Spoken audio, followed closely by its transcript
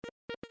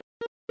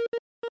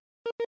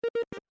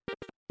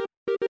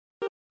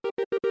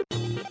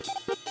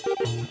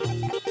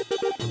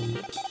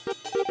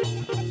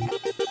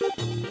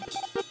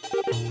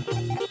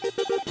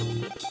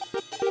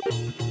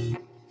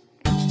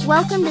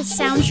Welcome to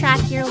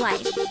Soundtrack Your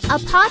Life, a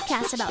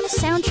podcast about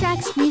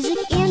soundtracks, music,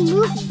 and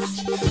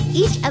movies.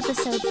 Each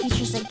episode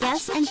features a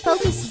guest and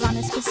focuses on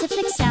a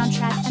specific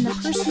soundtrack and the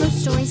personal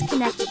stories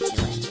connected to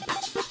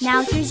it.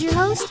 Now here's your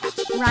host,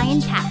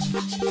 Ryan Pack.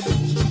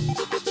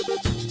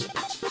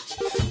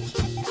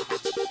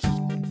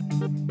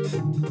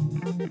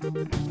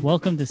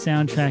 Welcome to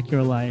Soundtrack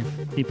Your Life,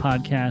 the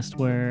podcast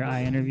where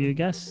I interview a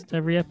guest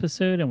every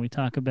episode and we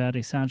talk about a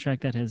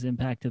soundtrack that has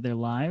impacted their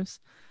lives.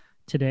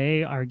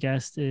 Today, our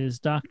guest is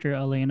Dr.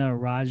 Elena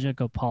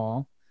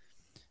Rajagopal.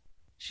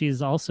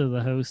 She's also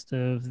the host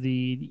of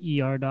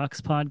the ER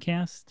Docs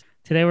podcast.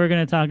 Today, we're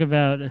going to talk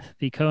about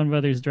the Coen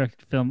Brothers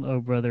directed film, Oh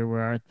Brother,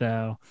 Where Art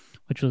Thou?,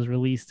 which was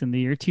released in the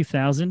year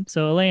 2000.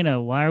 So,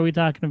 Elena, why are we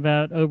talking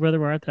about Oh Brother,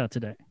 Where Art Thou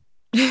today?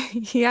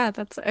 Yeah,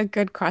 that's a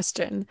good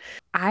question.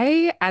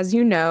 I, as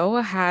you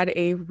know, had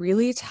a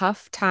really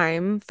tough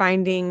time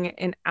finding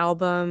an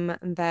album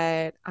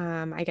that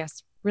I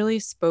guess really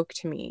spoke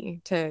to me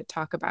to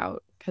talk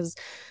about, because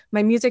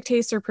my music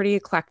tastes are pretty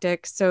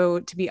eclectic. So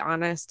to be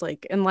honest,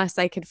 like unless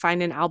I could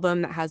find an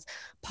album that has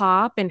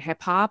pop and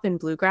hip hop and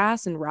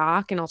bluegrass and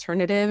rock and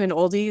alternative and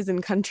oldies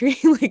and country,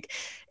 like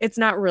it's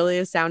not really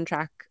a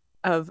soundtrack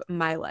of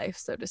my life,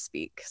 so to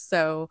speak.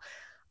 So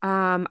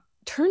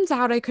turns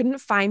out I couldn't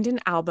find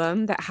an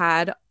album that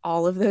had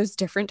all of those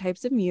different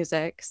types of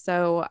music.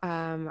 So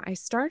I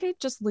started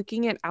just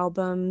looking at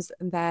albums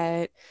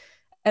that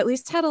at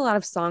least had a lot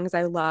of songs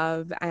I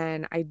love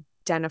and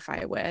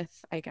identify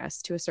with, I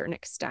guess, to a certain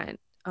extent.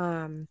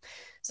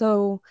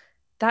 So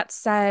that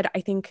said,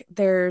 I think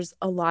there's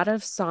a lot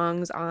of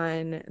songs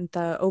on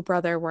the Oh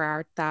Brother, Where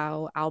Art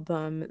Thou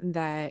album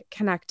that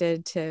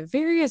connected to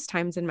various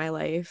times in my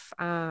life.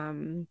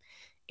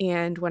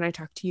 And when I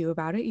talked to you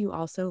about it, you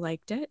also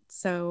liked it.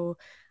 So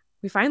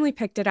we finally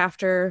picked it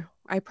after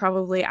I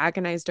probably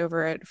agonized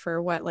over it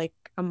for like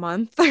a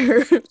month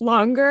or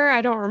longer.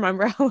 I don't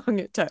remember how long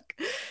it took.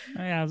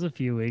 Yeah, it was a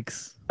few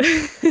weeks.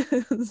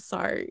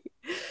 Sorry.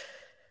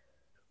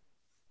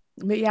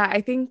 But yeah,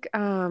 I think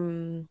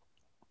one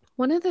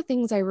of the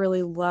things I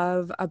really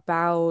love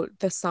about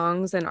the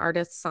songs and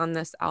artists on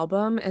this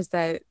album is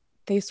that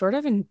they sort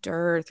of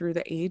endure through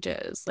the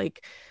ages.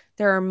 Like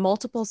there are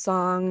multiple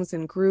songs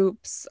and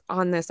groups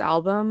on this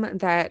album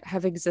that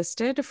have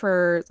existed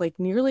for like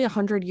nearly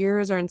 100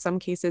 years, or in some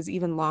cases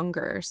even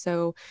longer.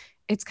 So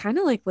it's kind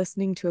of like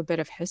listening to a bit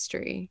of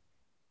history.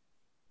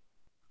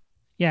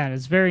 Yeah,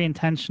 it's very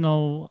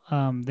intentional.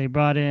 They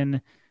brought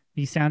in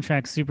the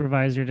soundtrack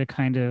supervisor to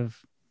kind of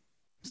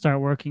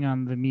start working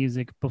on the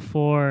music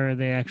before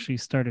they actually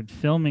started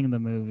filming the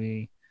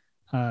movie.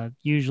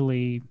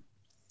 Usually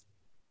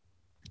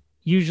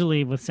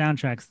with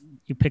soundtracks,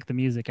 you pick the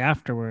music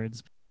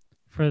afterwards.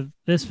 For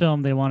this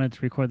film, they wanted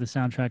to record the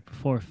soundtrack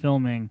before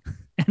filming,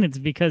 and it's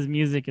because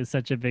music is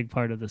such a big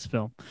part of this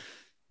film.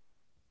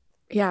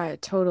 Yeah,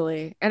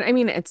 totally. And I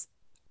mean, it's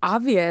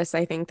obvious,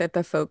 I think, that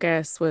the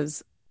focus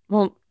was,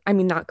 well, I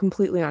mean, not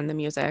completely on the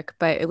music,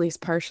 but at least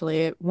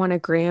partially. It won a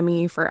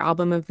Grammy for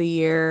Album of the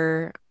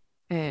Year,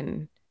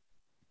 and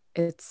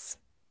it's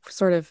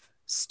sort of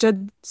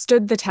stood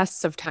the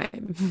tests of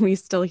time. We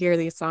still hear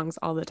these songs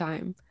all the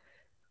time.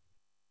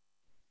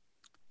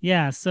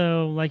 Yeah,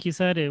 so like you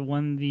said, it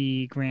won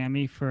the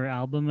Grammy for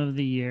Album of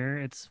the Year.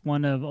 It's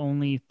one of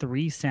only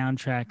 3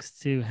 soundtracks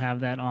to have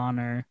that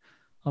honor,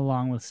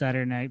 along with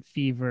Saturday Night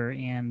Fever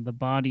and The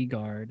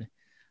Bodyguard.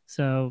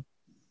 So,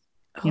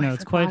 I it's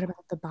forgot quite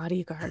about The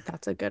Bodyguard.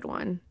 That's a good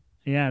one.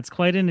 Yeah, it's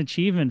quite an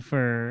achievement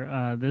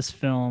for this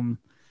film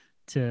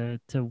to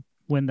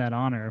win that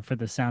honor, for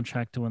the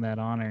soundtrack to win that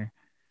honor.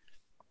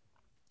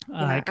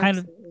 Yeah, kind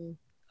absolutely.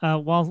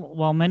 of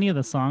while many of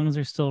the songs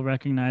are still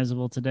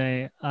recognizable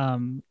today,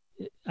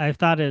 I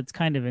thought it's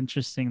kind of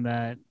interesting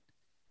that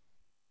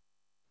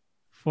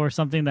for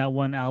something that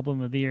won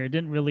Album of the Year, it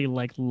didn't really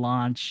like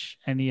launch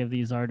any of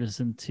these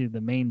artists into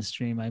the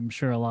mainstream. I'm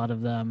sure a lot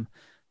of them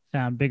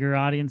found bigger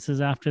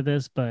audiences after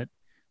this, but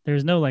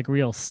there's no like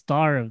real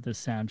star of the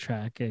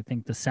soundtrack. I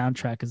think the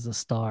soundtrack is the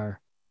star.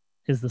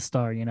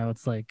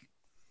 It's like,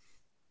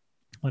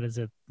 what is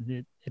it?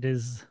 It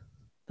is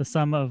the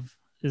sum of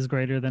is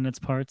greater than its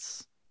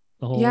parts.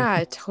 The whole.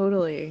 Yeah,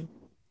 totally.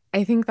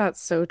 I think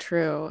that's so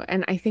true.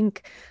 And I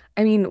think,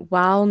 I mean,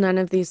 while none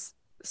of these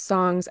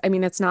songs, I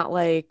mean, it's not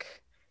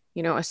like,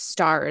 A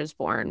Star Is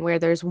Born, where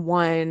there's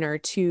one or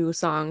two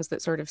songs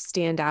that sort of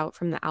stand out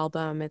from the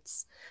album.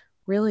 It's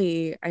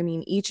really, I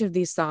mean, each of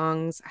these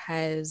songs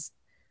has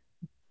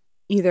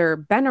either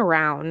been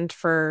around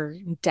for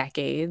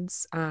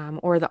decades,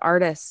 or the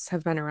artists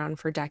have been around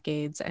for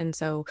decades. And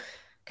so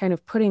kind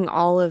of putting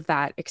all of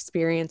that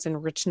experience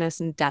and richness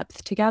and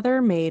depth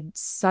together made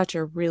such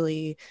a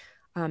really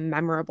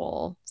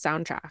memorable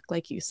soundtrack.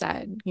 Like you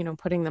said,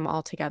 putting them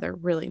all together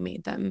really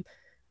made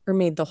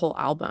the whole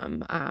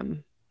album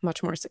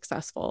much more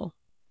successful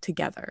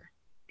together.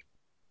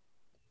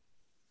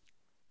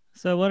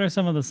 So, what are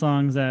some of the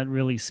songs that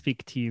really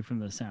speak to you from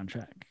the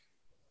soundtrack?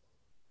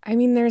 I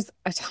mean, there's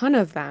a ton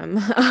of them.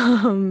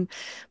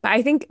 But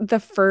I think the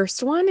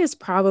first one is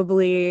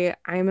probably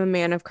I'm a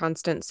Man of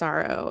Constant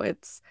Sorrow.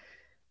 It's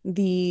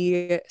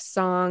the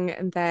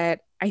song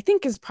that I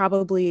think is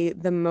probably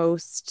the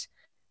most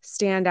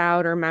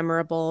standout or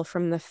memorable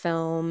from the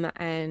film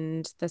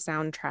and the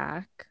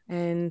soundtrack.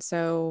 And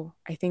so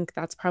I think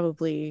that's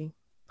probably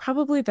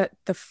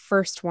the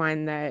first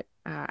one that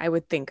I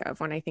would think of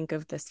when I think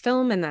of this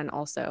film and then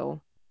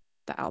also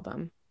the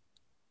album.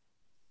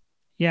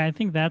 Yeah, I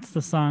think that's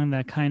the song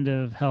that kind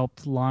of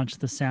helped launch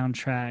the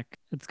soundtrack.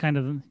 It's kind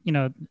of,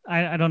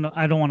 I don't know,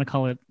 I don't want to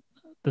call it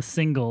the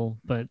single,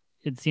 but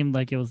it seemed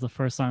like it was the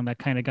first song that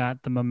kind of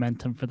got the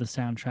momentum for the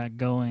soundtrack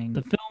going.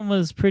 The film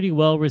was pretty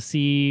well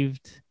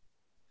received.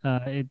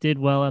 It did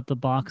well at the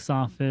box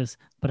office,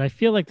 but I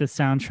feel like the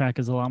soundtrack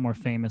is a lot more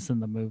famous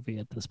than the movie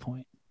at this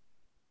point.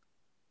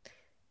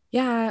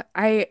 Yeah,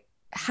 I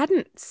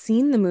hadn't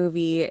seen the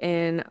movie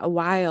in a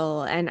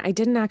while, and I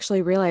didn't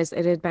actually realize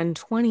it had been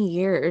 20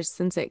 years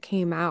since it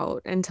came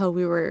out until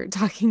we were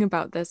talking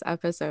about this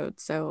episode.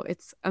 So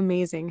it's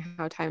amazing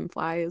how time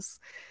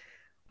flies.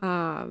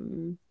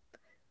 Um,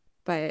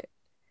 but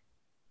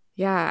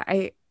yeah,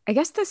 I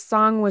guess this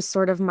song was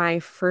sort of my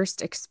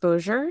first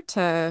exposure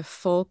to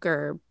folk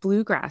or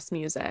bluegrass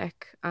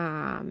music.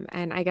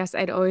 And I guess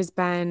I'd always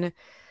been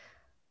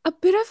a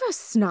bit of a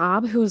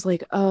snob who was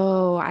like,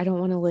 "Oh, I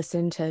don't want to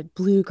listen to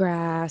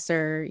bluegrass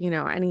or,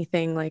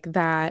 anything like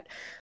that."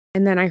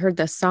 And then I heard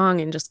this song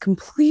and just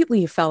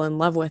completely fell in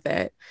love with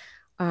it.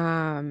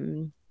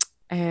 Um,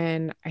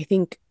 and I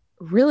think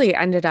really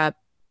ended up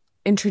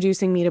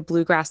introducing me to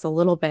bluegrass a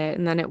little bit.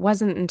 And then it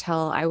wasn't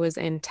until I was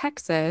in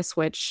Texas,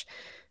 which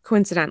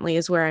coincidentally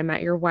is where I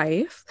met your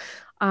wife,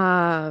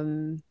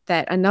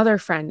 that another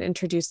friend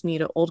introduced me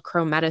to Old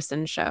Crow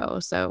Medicine Show.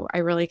 So I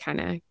really kind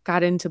of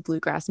got into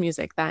bluegrass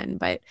music then.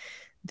 But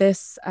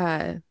this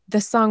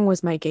song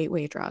was my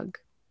gateway drug.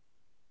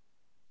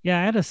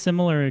 Yeah, I had a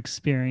similar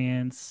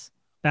experience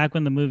back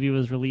when the movie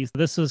was released.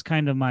 This was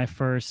kind of my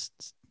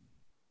first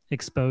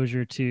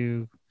exposure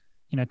to,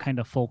 kind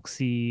of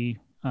folksy,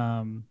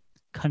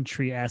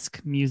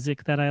 country-esque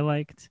music that I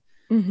liked.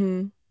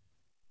 Mm-hmm.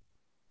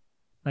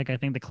 Like, I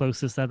think the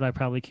closest that I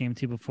probably came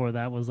to before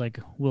that was like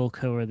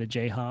Wilco or the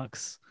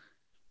Jayhawks.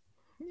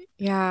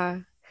 Yeah.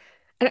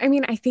 And I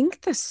mean, I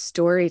think the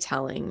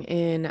storytelling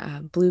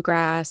in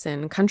bluegrass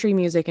and country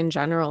music in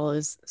general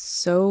is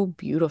so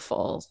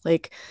beautiful.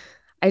 Like,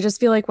 I just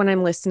feel like when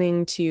I'm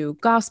listening to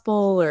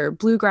gospel or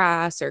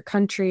bluegrass or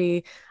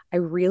country, I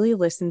really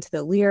listen to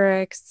the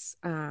lyrics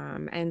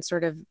and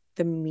sort of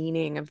the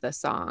meaning of the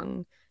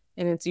song.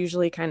 And it's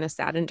usually kind of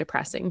sad and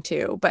depressing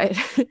too. But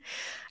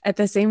at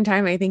the same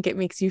time, I think it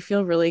makes you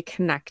feel really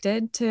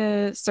connected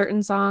to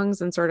certain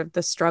songs and sort of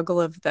the struggle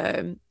of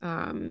the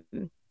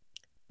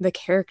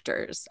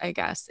characters, I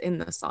guess, in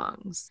the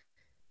songs.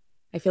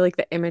 I feel like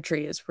the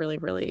imagery is really,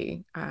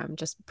 really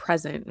just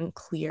present and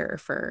clear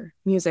for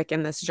music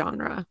in this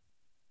genre.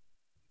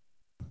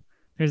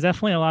 There's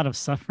definitely a lot of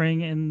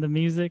suffering in the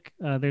music.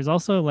 There's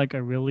also like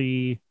a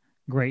really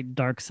great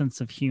dark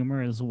sense of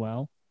humor as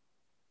well.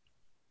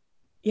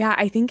 Yeah,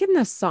 I think in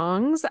the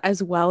songs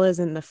as well as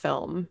in the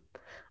film,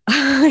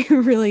 I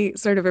really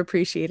sort of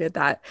appreciated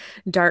that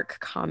dark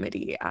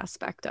comedy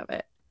aspect of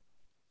it.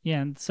 Yeah,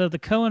 and so the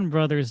Coen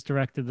brothers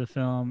directed the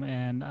film,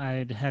 and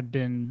I had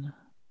been,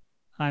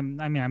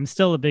 I'm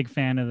still a big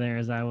fan of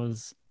theirs. I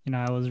was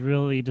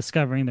really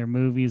discovering their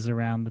movies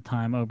around the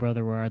time Oh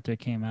Brother Where Art Thou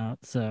came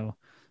out, so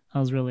I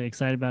was really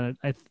excited about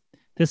it.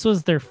 This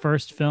was their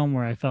first film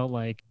where I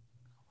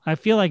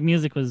feel like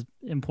music was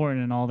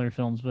important in all their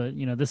films, but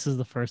this is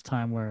the first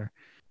time where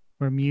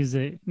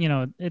music,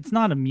 it's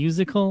not a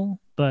musical,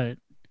 but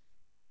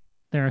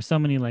there are so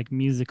many like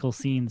musical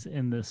scenes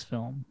in this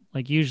film.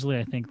 Like usually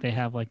I think they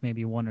have like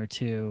maybe one or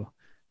two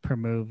per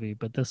movie,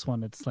 but this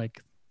one it's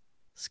like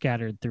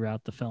scattered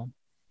throughout the film.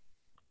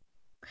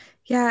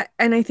 Yeah,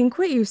 and I think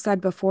what you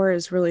said before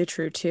is really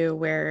true too,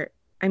 where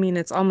I mean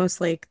it's almost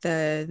like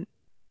the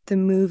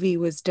movie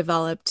was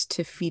developed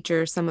to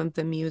feature some of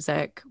the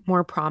music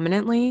more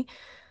prominently.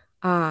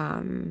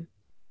 Um,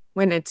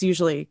 when it's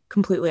usually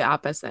completely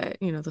opposite.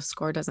 The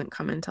score doesn't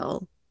come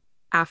until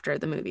after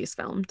the movie's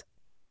filmed.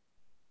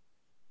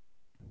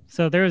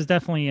 So there was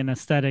definitely an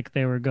aesthetic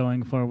they were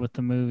going for with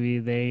the movie.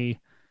 They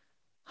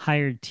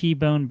hired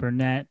T-Bone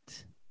Burnett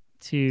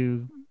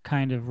to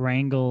kind of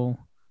wrangle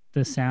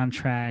the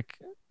soundtrack.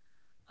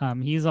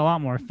 He's a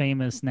lot more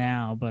famous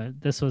now,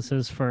 but this was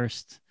his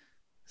first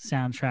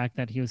soundtrack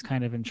that he was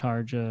kind of in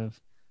charge of.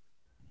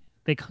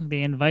 They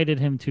invited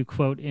him to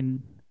quote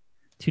in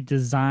to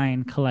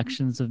design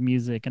collections of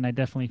music, and I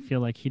definitely feel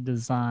like he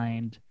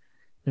designed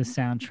the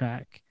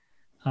soundtrack.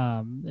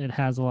 It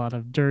has a lot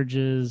of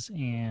dirges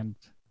and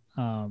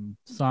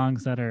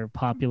songs that are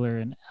popular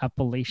in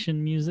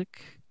Appalachian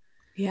music.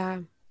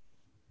 Yeah.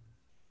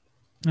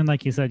 And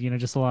like you said,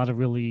 just a lot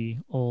of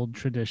old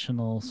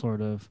traditional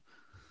songs.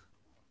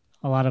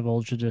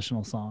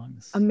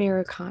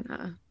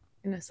 Americana,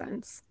 in a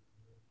sense.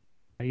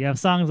 You have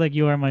songs like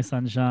You Are My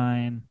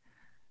Sunshine,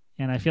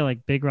 and I feel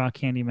like Big Rock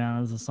Candy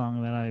Mountain is a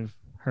song that I've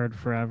heard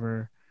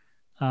forever.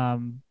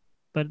 Um,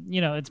 but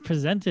it's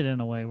presented in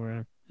a way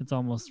where it's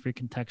almost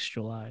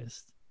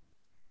recontextualized.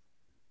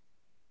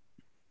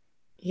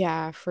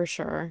 Yeah, for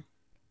sure.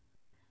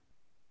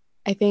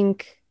 I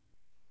think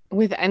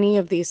with any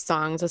of these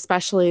songs,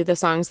 especially the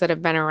songs that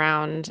have been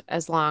around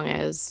as long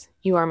as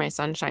You Are My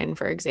Sunshine,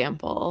 for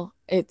example,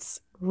 it's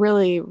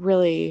really,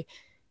 really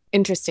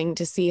interesting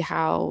to see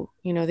how,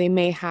 they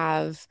may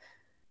have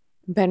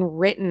been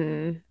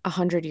written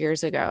 100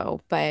 years ago,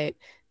 but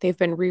they've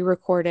been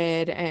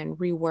re-recorded and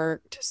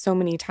reworked so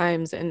many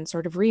times and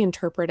sort of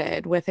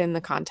reinterpreted within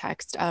the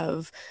context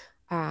of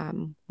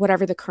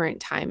whatever the current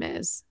time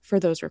is for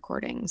those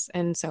recordings.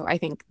 And so I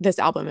think this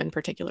album in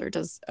particular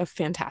does a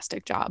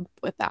fantastic job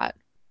with that.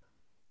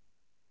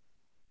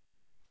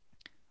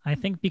 I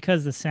think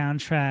because the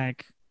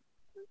soundtrack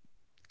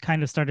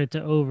kind of started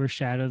to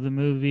overshadow the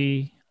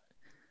movie,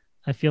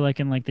 I feel like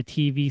in like the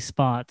TV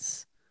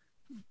spots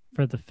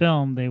for the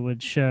film, they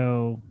would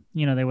show,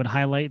 they would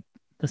highlight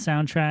the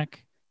soundtrack.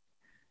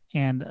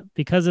 And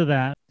because of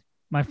that,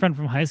 my friend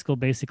from high school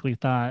basically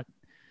thought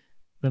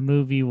the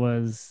movie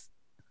was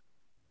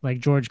like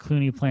George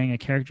Clooney playing a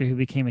character who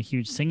became a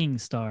huge singing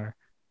star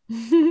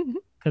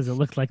because it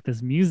looked like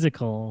this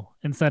musical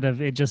instead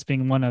of it just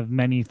being one of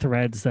many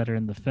threads that are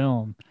in the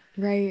film.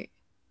 Right.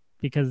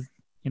 Because,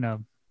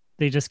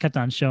 they just kept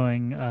on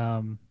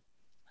showing,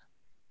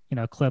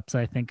 clips,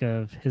 I think,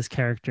 of his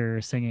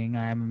character singing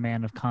I Am a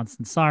Man of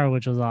Constant Sorrow,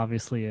 which was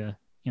obviously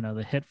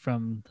the hit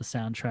from the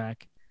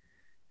soundtrack.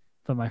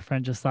 But my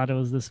friend just thought it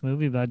was this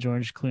movie about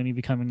George Clooney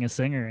becoming a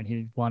singer and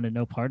he wanted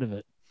no part of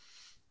it.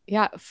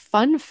 Yeah,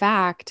 fun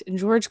fact,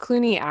 George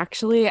Clooney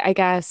actually, I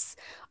guess,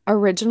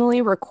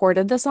 originally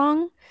recorded the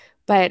song,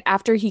 but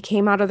after he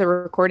came out of the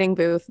recording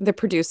booth, the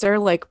producer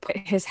like put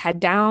his head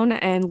down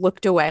and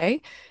looked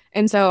away.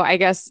 And so I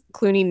guess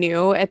Clooney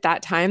knew at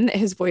that time that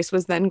his voice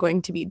was then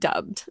going to be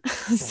dubbed.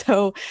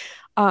 So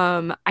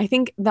I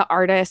think the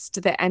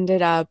artist that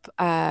ended up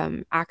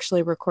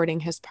actually recording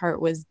his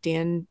part was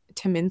Dan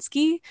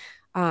Tyminski,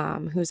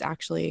 who's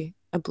actually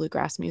a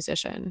bluegrass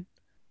musician.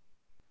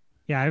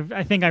 Yeah,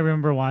 I think I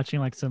remember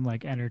watching like some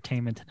like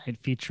Entertainment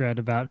Tonight featurette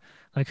about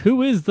like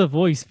who is the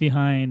voice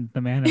behind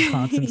the Man of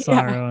Constant Yeah.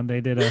 Sorrow, and they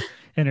did a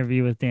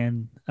interview with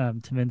Dan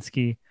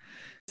Tyminski.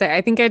 So I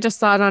think I just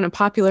saw it on a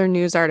popular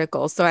news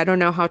article, so I don't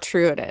know how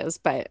true it is,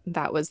 but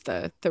that was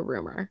the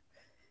rumor,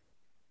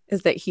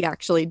 is that he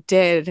actually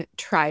did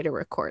try to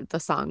record the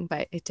song,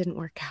 but it didn't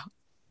work out.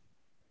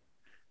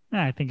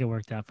 I think it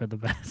worked out for the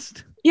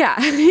best. Yeah,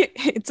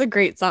 it's a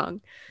great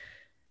song.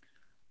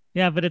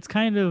 Yeah, but it's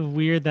kind of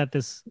weird that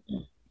this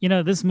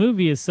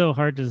movie is so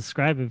hard to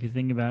describe if you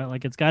think about it.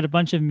 Like it's got a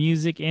bunch of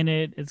music in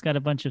it, it's got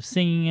a bunch of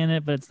singing in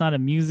it, but it's not a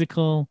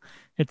musical.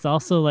 It's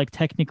also like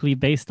technically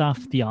based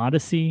off the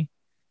Odyssey.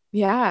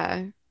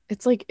 Yeah,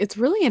 it's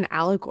really an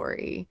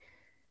allegory.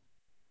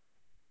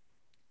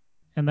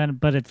 And then,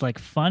 but it's like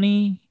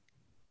funny.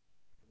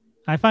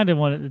 I find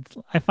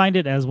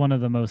it as one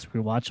of the most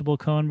rewatchable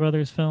Coen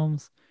Brothers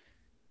films.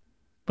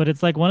 But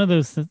it's like one of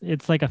those.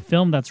 It's like a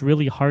film that's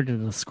really hard to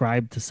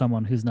describe to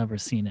someone who's never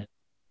seen it.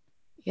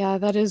 Yeah,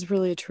 that is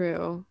really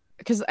true.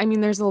 Because I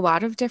mean, there's a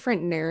lot of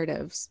different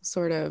narratives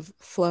sort of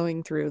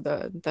flowing through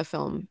the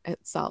film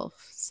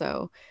itself.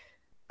 So,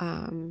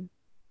 um,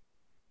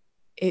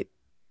 it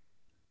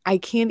I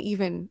can't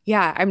even.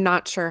 Yeah, I'm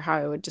not sure how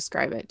I would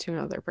describe it to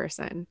another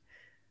person.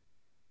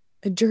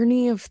 A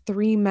journey of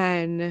three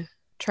men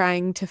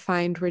trying to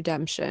find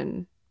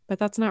redemption, but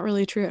that's not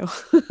really true.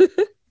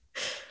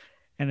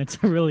 And it's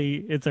a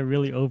really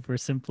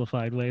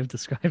oversimplified way of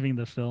describing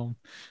the film.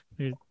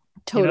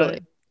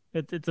 Totally.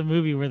 It's a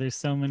movie where there's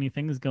so many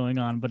things going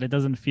on, but it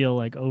doesn't feel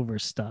like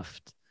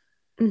overstuffed.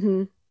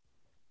 Mm-hmm.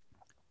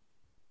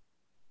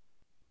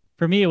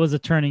 For me, it was a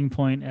turning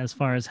point as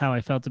far as how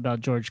I felt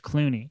about George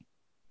Clooney.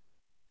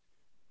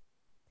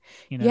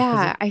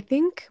 Yeah, I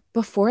think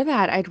before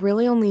that, I'd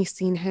really only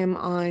seen him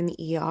on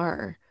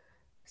ER.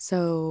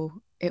 So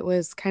it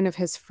was kind of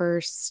his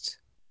first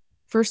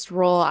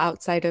role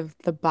outside of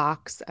the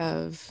box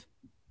of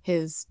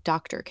his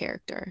doctor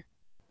character.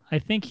 I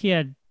think he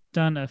had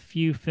done a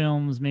few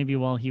films maybe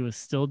while he was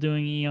still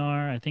doing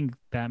ER. I think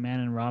Batman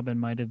and Robin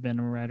might have been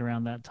right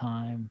around that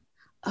time.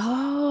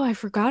 Oh, I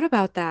forgot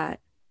about that.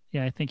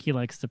 Yeah, I think he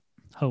likes to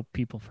hope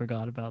people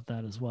forgot about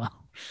that as well.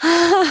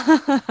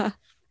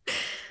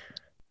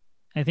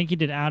 I think he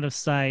did Out of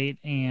Sight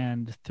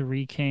and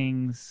Three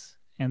Kings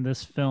and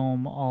this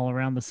film all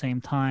around the same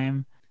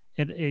time.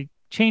 It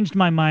changed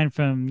my mind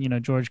from,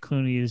 George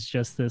Clooney is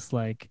just this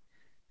like,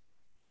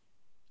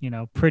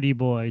 pretty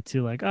boy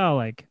to like, oh,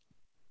 like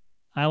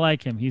I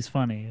like him. He's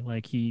funny.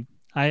 Like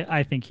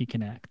I think he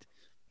can act.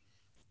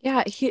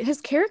 Yeah, his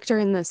character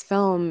in this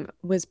film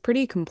was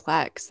pretty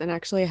complex and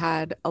actually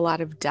had a lot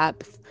of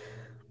depth,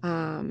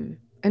 and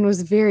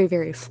was very,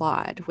 very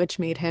flawed, which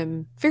made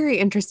him very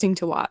interesting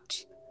to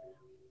watch.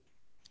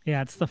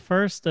 Yeah, it's the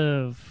first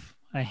of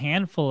a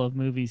handful of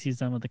movies he's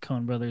done with the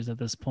Coen brothers at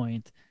this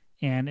point.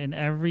 And in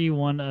every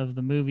one of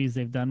the movies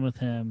they've done with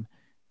him,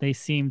 they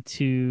seem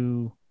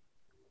to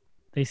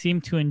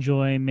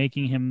enjoy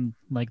making him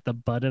like the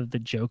butt of the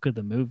joke of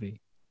the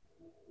movie.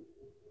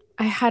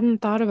 I hadn't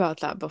thought about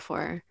that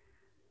before.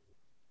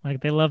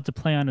 Like they love to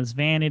play on his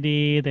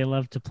vanity. They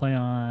love to play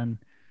on,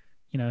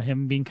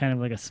 him being kind of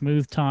like a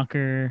smooth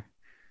talker.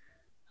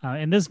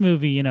 In this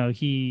movie,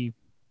 he's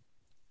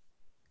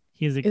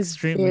Is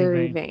extremely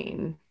very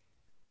vain.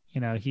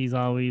 vain. He's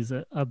always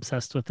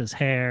obsessed with his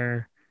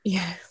hair.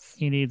 Yes.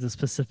 He needs a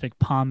specific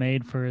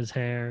pomade for his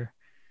hair.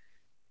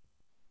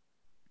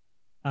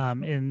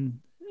 In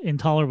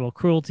Intolerable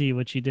Cruelty,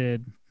 which he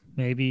did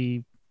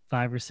maybe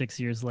 5 or 6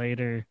 years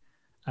later,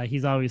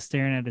 he's always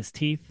staring at his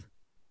teeth.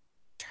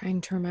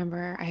 Trying to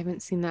remember. I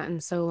haven't seen that in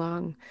so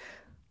long,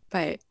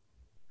 but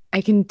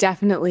I can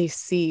definitely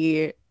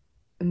see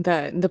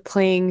the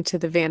playing to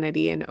the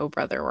vanity in Oh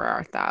Brother, Where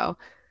Art Thou?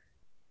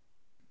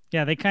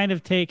 Yeah, they kind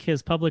of take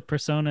his public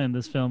persona in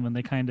this film and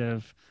they kind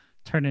of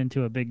turn it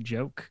into a big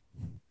joke.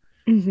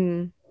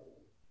 Mm-hmm.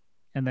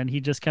 And then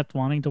he just kept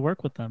wanting to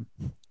work with them.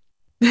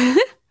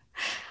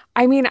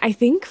 I mean, I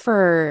think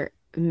for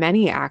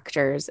many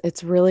actors,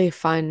 it's really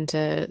fun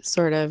to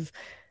sort of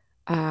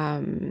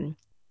um,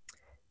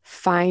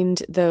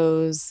 find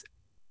those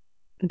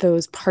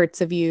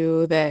parts of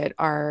you that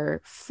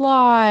are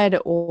flawed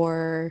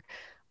or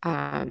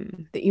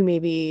that you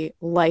maybe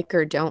like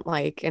or don't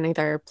like, and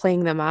either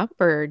playing them up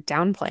or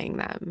downplaying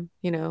them.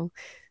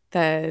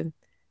 The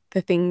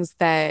the things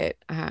that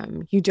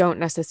you don't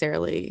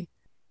necessarily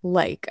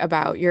like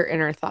about your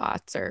inner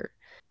thoughts or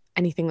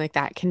anything like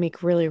that can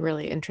make really,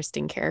 really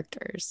interesting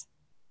characters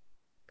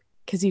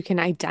because you can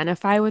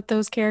identify with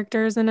those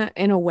characters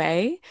in a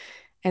way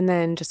and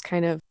then just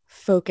kind of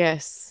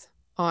focus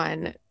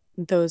on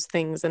those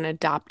things and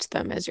adopt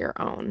them as your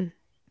own.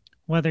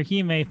 Whether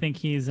he may think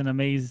he's an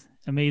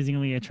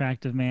amazingly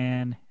attractive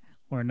man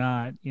or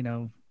not,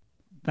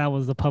 that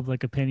was the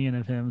public opinion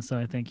of him. So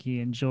I think he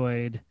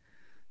enjoyed,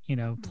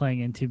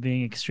 playing into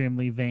being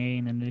extremely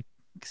vain and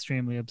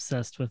extremely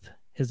obsessed with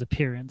his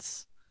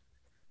appearance.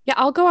 Yeah,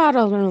 I'll go out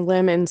on a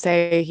limb and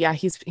say, yeah,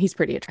 he's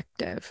pretty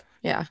attractive.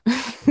 Yeah.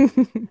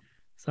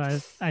 So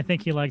I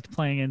think he liked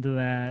playing into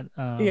that.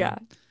 Yeah.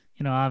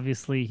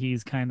 Obviously he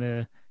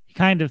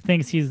kind of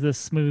thinks he's this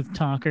smooth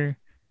talker.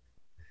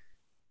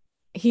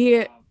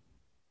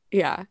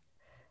 Yeah,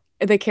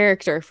 the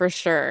character for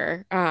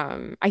sure.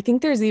 I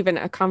think there's even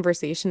a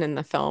conversation in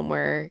the film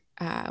where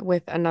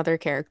with another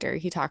character,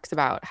 he talks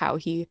about how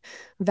he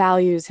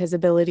values his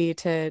ability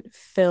to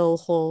fill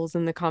holes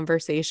in the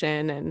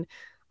conversation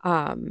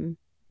and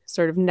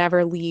sort of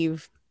never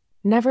leave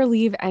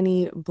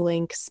any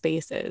blank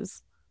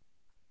spaces.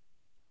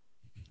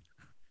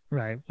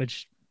 Right,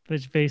 which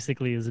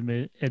basically is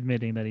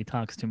admitting that he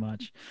talks too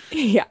much.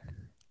 Yeah.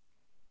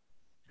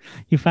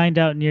 You find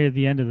out near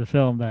the end of the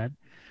film that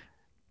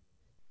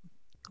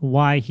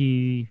why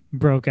he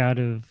broke out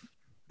of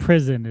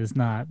prison is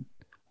not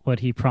what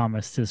he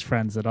promised his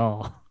friends at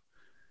all.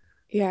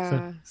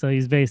 Yeah. So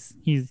he's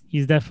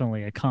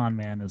definitely a con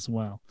man as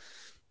well.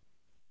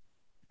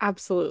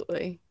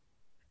 Absolutely.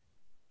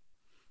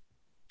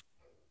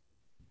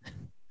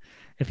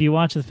 If you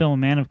watch the film,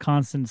 Man of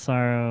Constant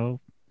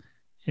Sorrow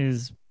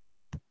is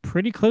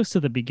pretty close to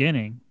the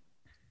beginning.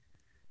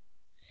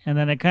 And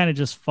then it kind of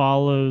just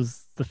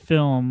follows the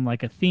film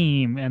like a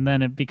theme, and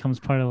then it becomes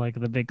part of like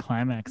the big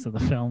climax of the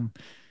film.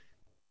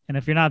 And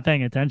if you're not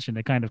paying attention,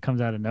 it kind of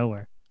comes out of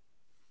nowhere.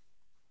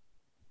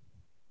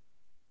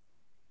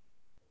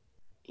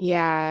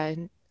 Yeah,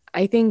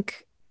 I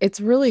think it's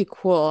really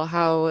cool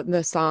how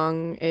the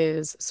song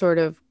is sort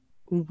of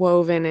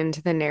woven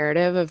into the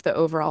narrative of the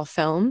overall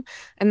film.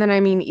 And then, I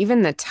mean,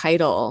 even the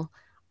title,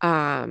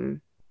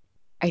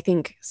 I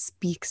think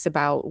speaks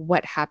about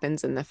what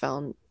happens in the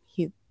film.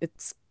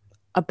 It's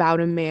about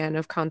a man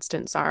of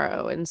constant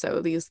sorrow. And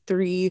so these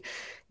three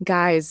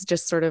guys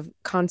just sort of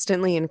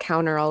constantly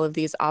encounter all of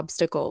these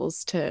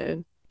obstacles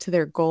to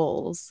their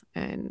goals.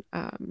 And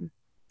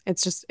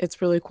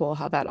it's really cool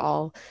how that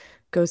all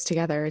goes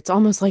together. It's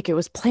almost like it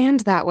was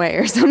planned that way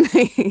or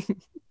something.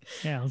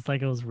 Yeah, it was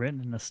like it was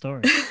written in the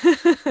story.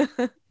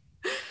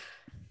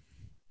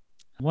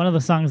 One of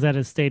the songs that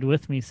has stayed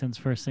with me since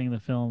first seeing the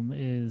film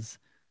is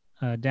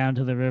Down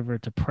to the River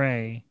to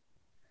Pray.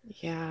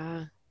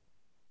 Yeah.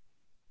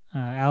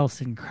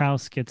 Alison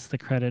Krauss gets the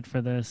credit for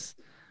this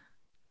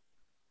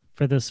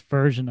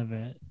version of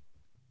it.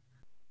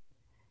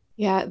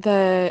 Yeah,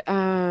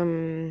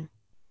 the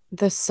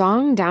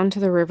song Down to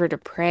the River to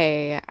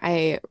Pray,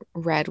 I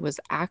read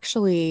was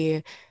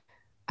actually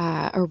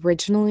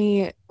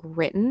originally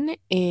written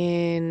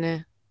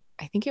in,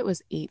 I think it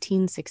was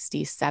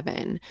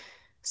 1867.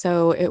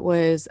 So it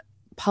was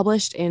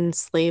published in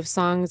Slave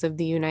Songs of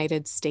the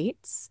United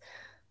States.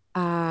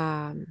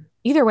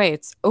 Either way,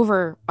 it's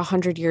over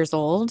 100 years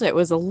old. It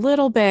was a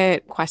little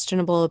bit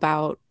questionable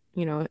about,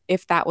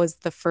 if that was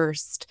the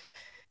first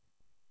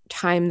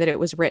time that it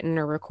was written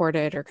or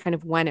recorded or kind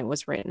of when it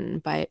was written,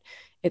 but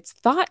it's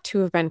thought to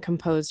have been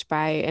composed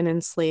by an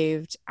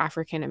enslaved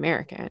African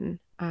American.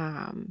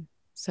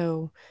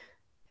 So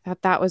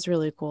thought that was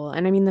really cool.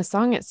 And I mean, the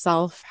song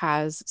itself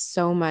has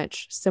so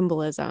much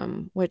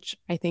symbolism, which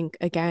I think,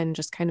 again,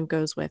 just kind of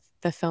goes with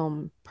the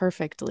film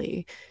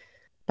perfectly.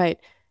 But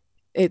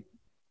it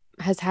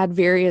has had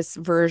various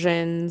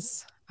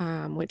versions,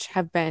 which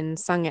have been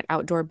sung at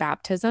outdoor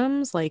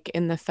baptisms, like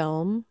in the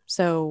film.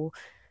 So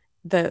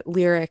the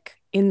lyric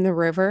 "in the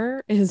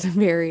river" is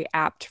very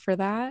apt for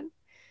that.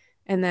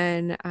 And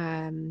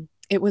then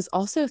it was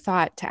also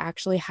thought to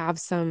actually have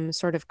some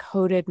sort of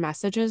coded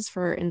messages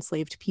for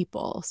enslaved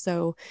people.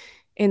 So,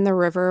 in the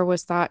river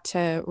was thought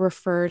to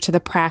refer to the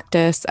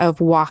practice of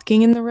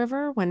walking in the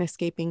river when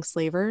escaping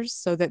slavers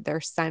so that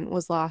their scent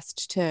was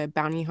lost to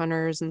bounty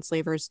hunters and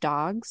slavers'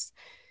 dogs.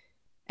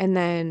 And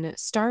then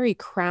Starry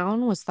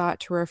Crown was thought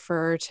to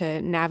refer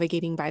to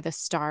navigating by the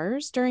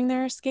stars during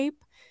their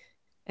escape.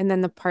 And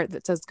then the part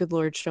that says, "Good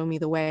Lord, show me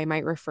the way,"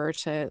 might refer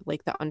to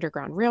like the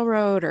Underground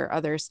Railroad or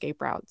other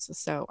escape routes.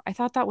 So I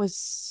thought that was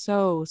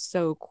so,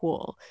 so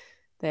cool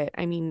that,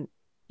 I mean,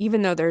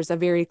 even though there's a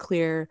very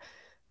clear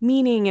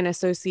meaning and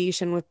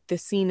association with the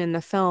scene in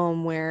the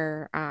film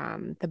where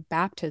the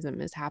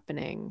baptism is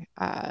happening,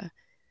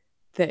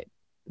 that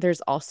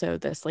there's also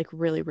this like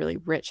really, really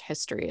rich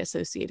history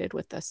associated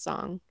with this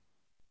song.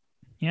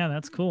 Yeah,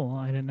 that's cool.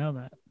 I didn't know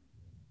that.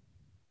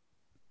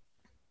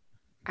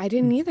 I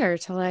didn't either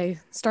till I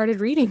started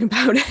reading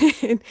about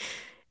it.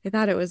 I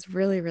thought it was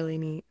really, really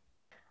neat.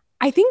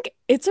 I think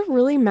it's a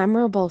really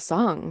memorable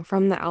song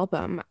from the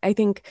album. I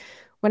think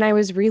when I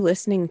was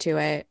re-listening to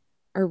it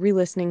or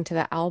re-listening to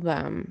the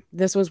album,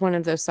 this was one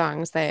of those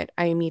songs that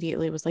I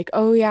immediately was like,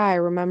 oh yeah, I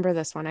remember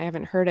this one. I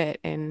haven't heard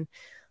it in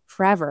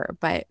forever,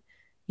 but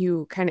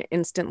you kind of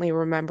instantly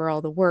remember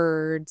all the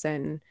words.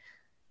 And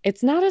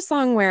it's not a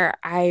song where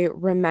I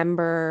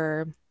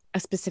remember a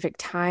specific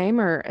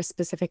time or a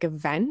specific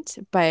event,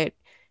 but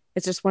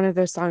it's just one of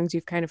those songs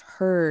you've kind of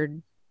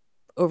heard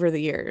over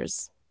the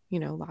years,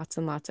 lots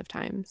and lots of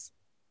times.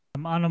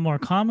 On a more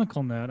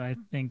comical note, I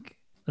think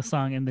the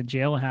song "In the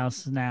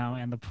Jailhouse Now"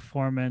 and the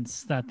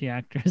performance that the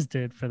actors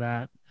did for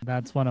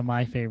that's one of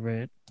my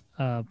favorite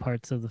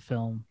parts of the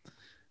film.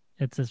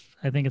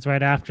 I think it's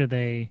right after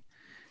they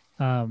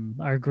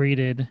are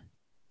greeted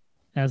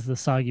as the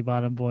Soggy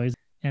Bottom Boys,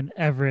 and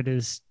Everett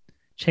is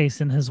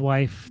chasing his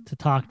wife to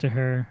talk to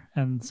her,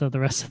 and so the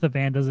rest of the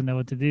band doesn't know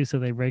what to do, so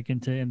they break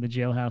into "In the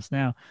Jailhouse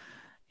Now,"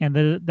 and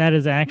that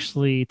is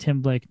actually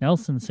Tim Blake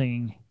Nelson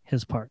singing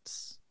his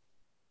parts.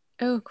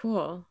 Oh,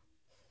 cool.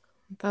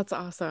 That's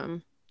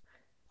awesome.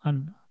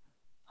 On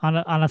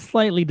a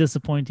slightly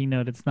disappointing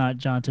note, it's not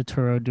John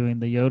Turturro doing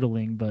the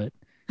yodeling, but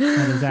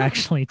that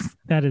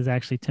is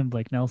actually Tim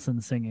Blake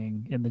Nelson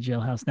singing "In the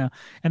Jailhouse Now,"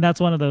 and that's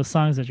one of those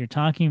songs that you're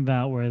talking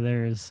about where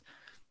there's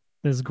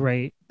this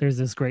great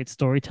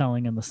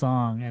storytelling in the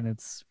song, and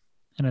it's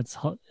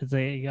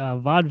a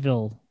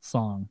vaudeville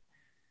song.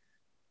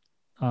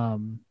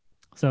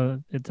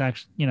 So it's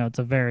actually, it's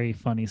a very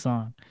funny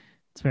song.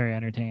 It's very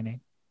entertaining.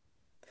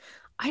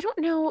 I don't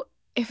know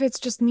if it's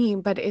just me,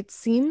 but it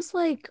seems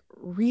like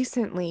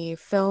recently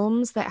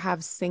films that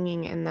have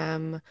singing in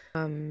them,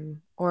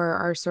 or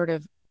are sort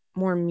of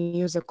more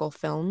musical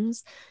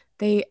films,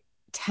 they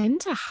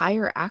tend to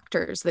hire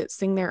actors that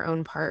sing their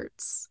own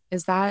parts.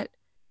 Is that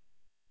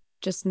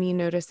just me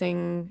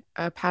noticing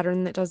a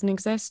pattern that doesn't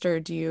exist, or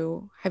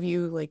have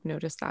you like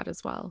noticed that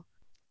as well?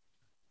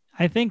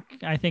 I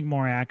think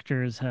more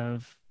actors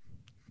have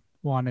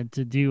wanted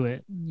to do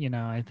it.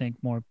 I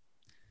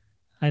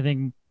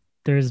think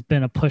there's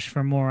been a push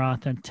for more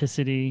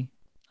authenticity.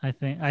 I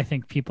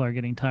think people are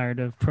getting tired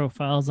of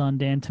profiles on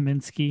Dan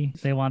Tyminski.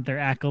 They want their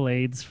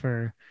accolades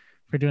for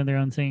doing their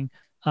own thing.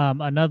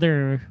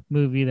 Another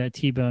movie that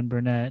T-Bone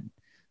Burnett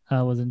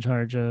was in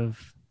charge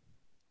of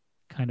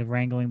kind of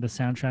wrangling the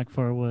soundtrack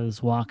for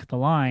was Walk the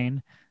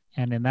Line,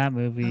 and in that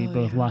movie,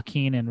 both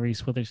Joaquin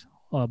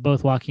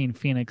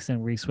Phoenix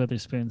and Reese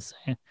Witherspoon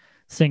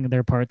sing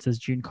their parts as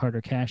June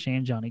Carter Cash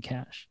and Johnny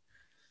Cash.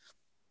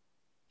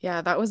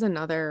 Yeah, that was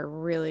another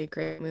really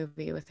great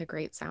movie with a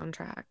great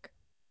soundtrack.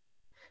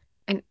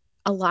 And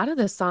a lot of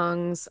the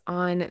songs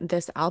on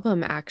this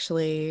album,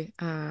 actually,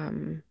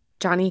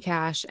 Johnny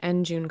Cash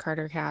and June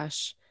Carter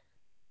Cash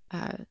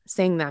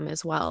sang them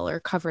as well, or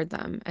covered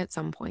them at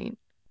some point.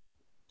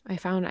 I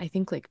found, I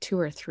think, like 2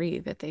 or 3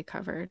 that they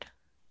covered.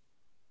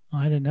 Oh,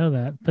 I didn't know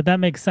that, but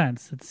that makes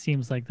sense. It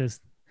seems like there's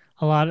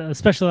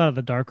especially a lot of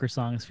the darker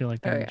songs feel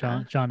like they're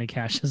in Johnny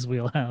Cash's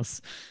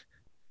wheelhouse.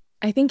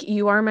 I think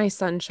 "You Are My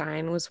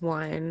Sunshine" was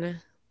one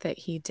that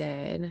he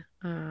did,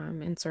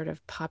 and sort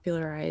of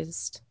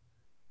popularized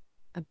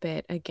a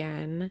bit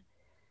again.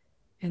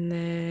 And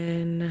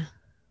then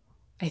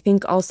I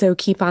think also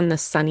 "Keep on the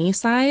Sunny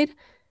Side"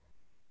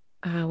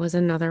 was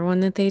another one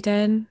that they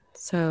did.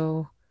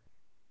 So,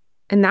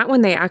 and that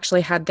one they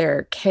actually had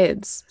their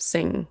kids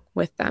sing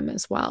with them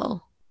as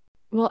well.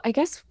 Well, I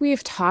guess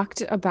we've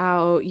talked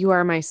about "You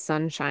Are My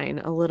Sunshine"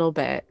 a little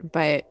bit,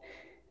 but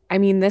I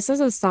mean, this is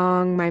a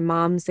song my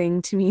mom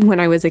sang to me when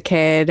I was a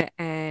kid,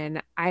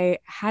 and I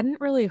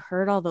hadn't really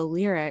heard all the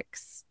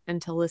lyrics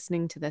until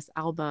listening to this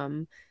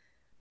album.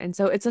 And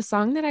so it's a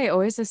song that I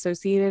always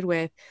associated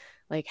with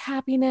like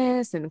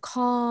happiness and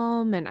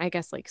calm and I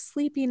guess like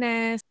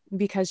sleepiness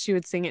because she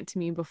would sing it to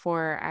me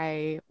before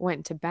I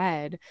went to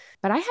bed.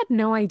 But I had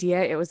no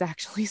idea it was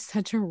actually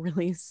such a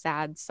really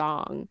sad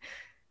song.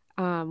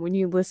 When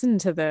you listen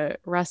to the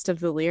rest of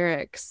the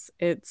lyrics,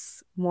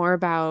 it's more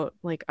about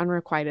like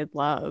unrequited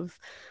love.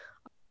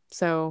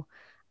 So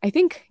I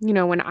think,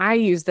 when I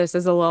use this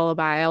as a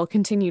lullaby, I'll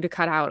continue to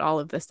cut out all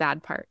of the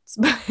sad parts.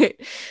 But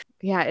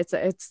yeah,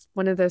 it's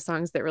one of those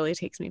songs that really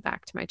takes me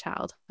back to my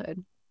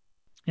childhood.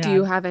 Yeah. Do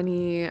you have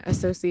any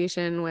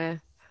association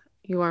with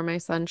You Are My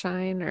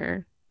Sunshine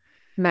or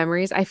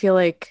memories? I feel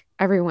like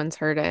everyone's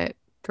heard it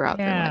throughout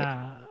their life.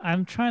 Yeah,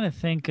 I'm trying to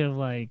think of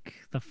like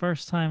the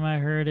first time I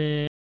heard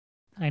it.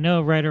 I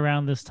know right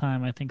around this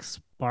time, I think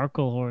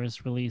Sparkle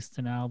Horse released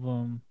an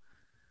album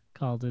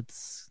called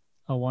It's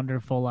a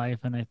Wonderful Life,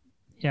 and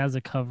he has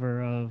a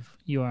cover of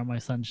You Are My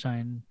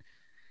Sunshine.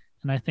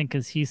 And I think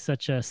because he's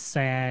such a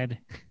sad,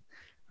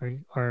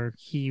 or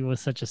he was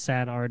such a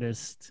sad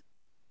artist,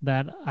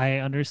 that I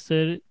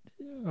understood it,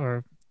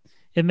 or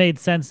it made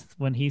sense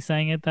when he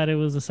sang it that it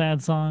was a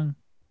sad song.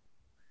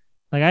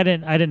 Like I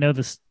didn't know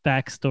this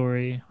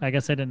backstory. I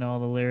guess I didn't know all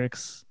the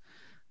lyrics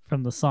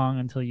from the song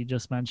until you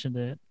just mentioned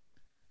it.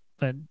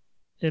 But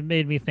it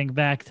made me think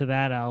back to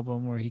that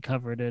album where he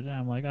covered it. And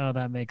I'm like, oh,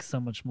 that makes so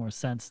much more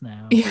sense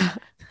now. Yeah.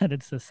 That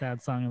it's a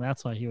sad song and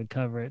that's why he would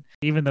cover it.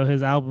 Even though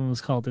his album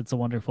was called It's a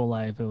Wonderful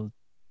Life, it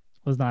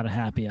was not a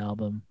happy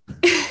album.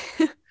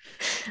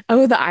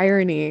 Oh, the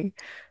irony.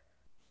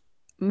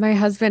 My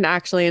husband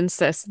actually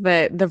insists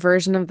that the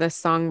version of this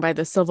song by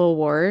the Civil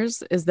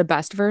Wars is the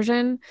best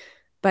version,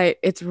 but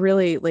it's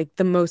really like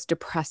the most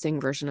depressing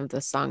version of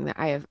this song that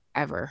I have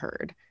ever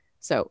heard.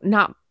 So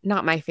not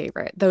my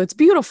favorite, though it's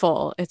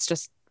beautiful. It's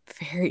just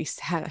very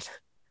sad.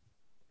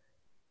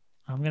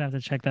 I'm going to have to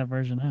check that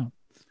version out.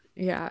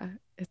 Yeah,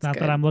 it's not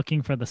good. that I'm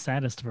looking for the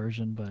saddest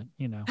version, but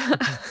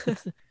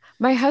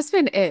My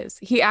husband is.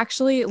 He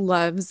actually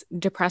loves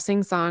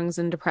depressing songs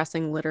and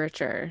depressing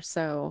literature.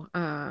 So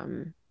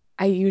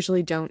I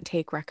usually don't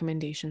take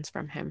recommendations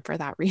from him for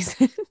that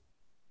reason.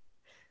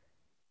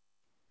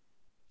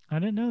 I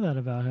didn't know that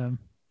about him.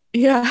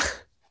 Yeah.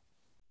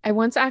 I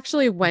once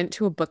actually went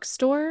to a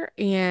bookstore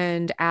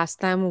and asked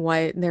them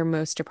what their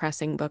most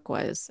depressing book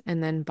was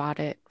and then bought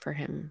it for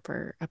him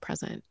for a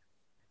present.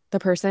 The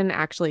person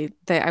actually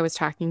that I was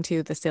talking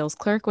to, the sales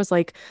clerk, was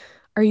like,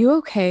 "Are you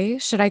okay?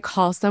 Should I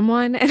call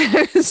someone?" And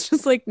I was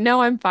just like,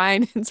 "No, I'm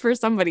fine. It's for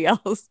somebody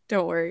else.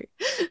 Don't worry."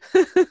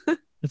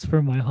 It's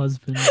for my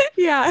husband.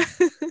 Yeah.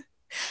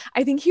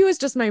 I think he was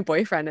just my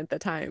boyfriend at the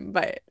time,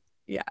 but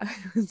yeah,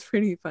 it was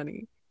pretty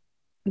funny.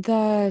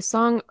 The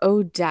song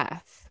 "Oh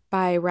Death"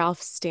 by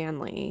Ralph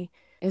Stanley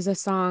is a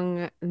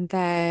song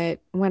that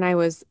when I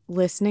was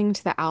listening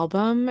to the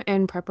album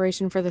in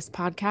preparation for this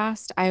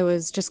podcast, I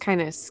was just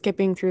kind of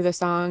skipping through the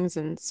songs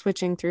and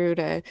switching through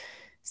to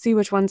see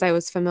which ones I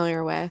was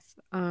familiar with.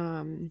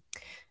 And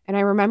I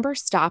remember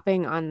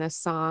stopping on this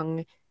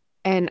song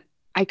and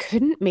I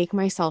couldn't make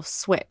myself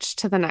switch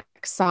to the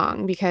next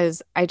song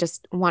because I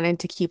just wanted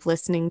to keep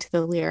listening to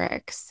the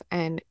lyrics.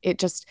 And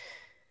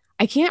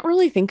I can't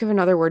really think of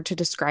another word to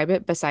describe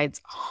it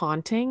besides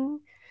haunting.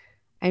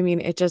 I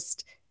mean, it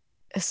just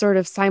sort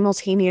of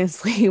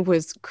simultaneously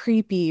was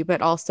creepy,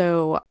 but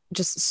also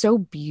just so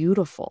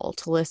beautiful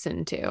to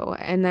listen to.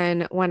 And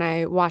then when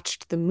I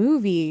watched the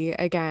movie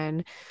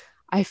again,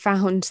 I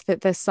found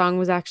that this song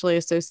was actually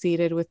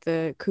associated with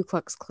the Ku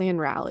Klux Klan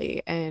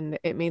rally, and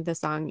it made the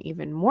song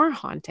even more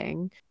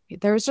haunting.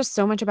 There was just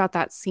so much about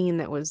that scene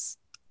that was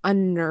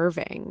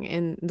unnerving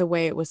in the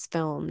way it was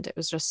filmed. It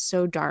was just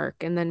so dark,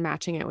 and then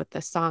matching it with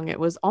this song, it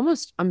was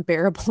almost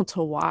unbearable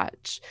to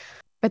watch.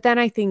 But then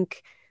I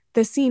think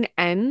the scene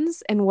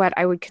ends in what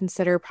I would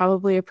consider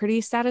probably a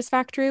pretty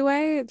satisfactory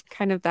way. It's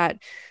kind of that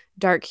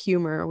dark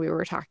humor we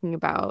were talking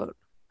about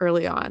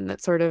early on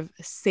that sort of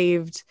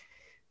saved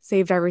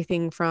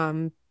everything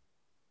from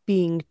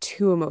being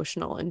too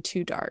emotional and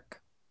too dark.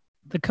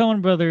 The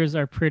Coen brothers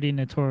are pretty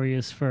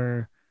notorious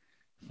for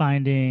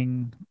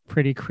finding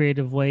pretty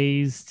creative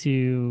ways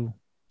to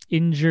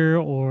injure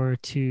or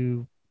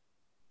to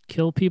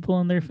kill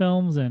people in their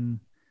films, and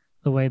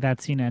the way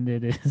that scene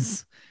ended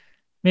is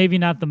maybe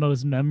not the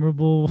most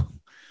memorable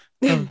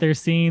of their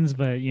scenes,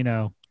 but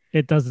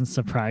it doesn't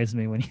surprise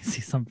me when you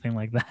see something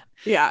like that.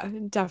 Yeah,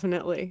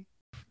 definitely.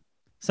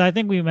 So I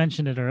think we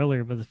mentioned it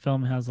earlier, but the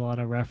film has a lot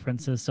of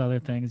references to other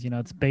things.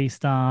 It's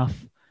based off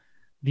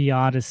the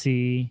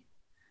Odyssey.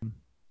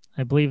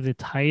 I believe the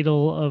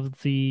title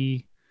of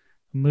the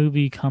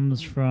movie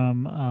comes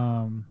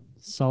from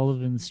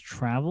Sullivan's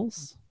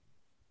Travels.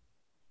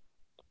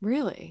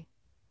 Really?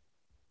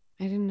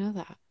 I didn't know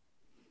that.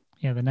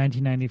 Yeah, the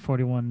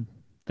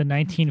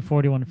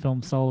 1941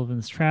 film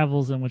Sullivan's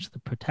Travels, in which the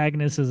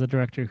protagonist is a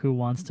director who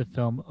wants to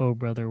film Oh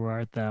Brother, Where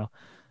Art Thou,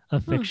 a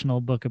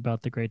fictional book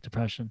about the Great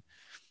Depression.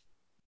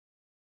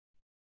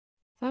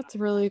 That's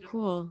really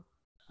cool.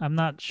 I'm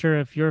not sure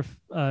if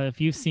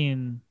you've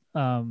seen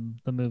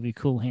the movie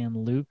Cool Hand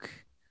Luke.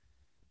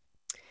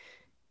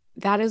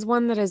 That is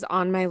one that is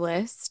on my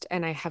list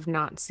and I have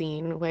not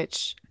seen,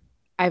 which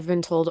I've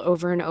been told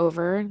over and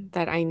over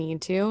that I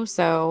need to.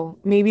 So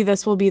maybe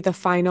this will be the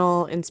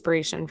final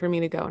inspiration for me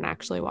to go and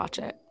actually watch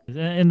it.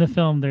 In the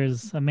film,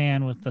 there's a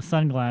man with the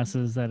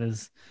sunglasses that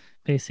is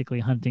basically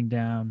hunting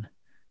down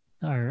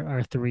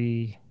our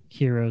three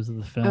heroes of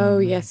the Oh,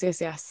 film, yes,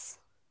 yes, yes.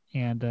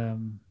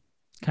 and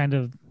kind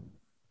of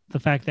the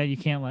fact that you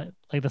can't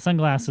like the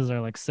sunglasses are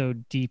like so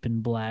deep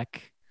and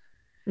black.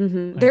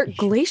 They're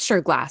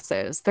glacier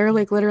glasses. They're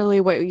like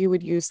literally what you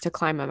would use to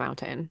climb a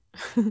mountain.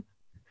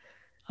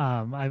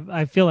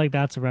 I feel like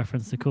that's a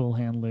reference to Cool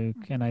Hand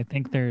Luke, and I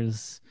think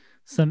there's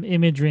some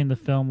imagery in the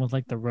film with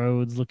like the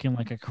roads looking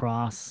like a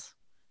cross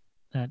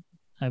that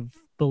I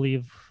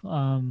believe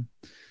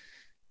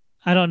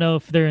I don't know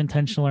if they're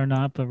intentional or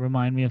not, but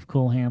remind me of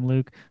Cool Hand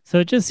Luke. So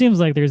it just seems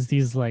like there's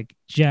these like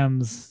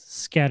gems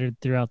scattered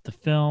throughout the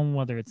film,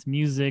 whether it's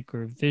music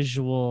or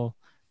visual,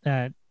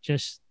 that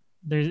just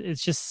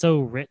it's just so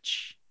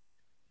rich.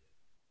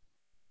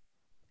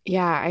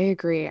 Yeah, I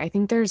agree. I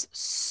think there's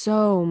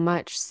so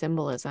much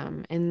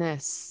symbolism in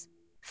this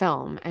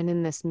film and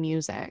in this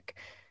music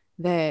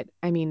that,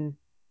 I mean,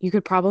 you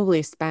could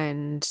probably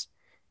spend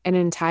an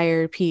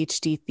entire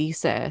PhD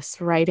thesis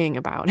writing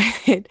about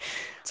it.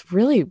 It's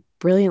really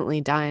brilliantly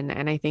done.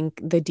 And I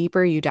think the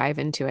deeper you dive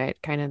into it,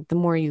 kind of the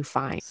more you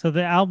find. So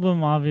the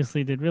album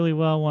obviously did really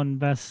well, won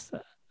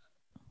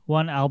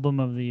album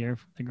of the year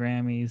for the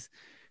Grammys.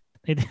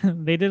 They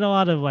did a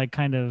lot of like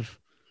kind of,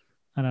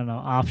 I don't know,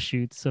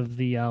 offshoots of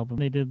the album.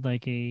 They did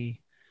like a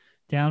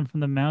Down from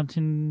the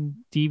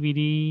Mountain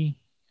DVD.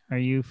 Are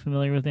you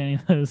familiar with any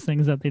of those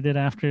things that they did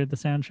after the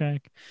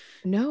soundtrack?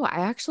 No,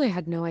 I actually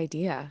had no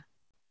idea.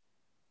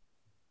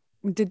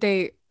 Did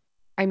they,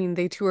 I mean,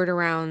 they toured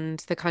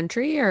around the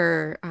country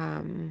or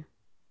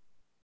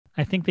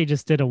I think they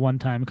just did a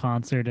one-time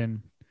concert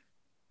and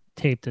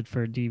taped it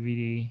for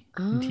DVD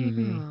and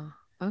TV.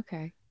 Oh,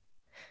 okay.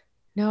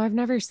 No, I've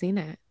never seen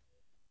it.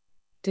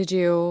 Did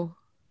you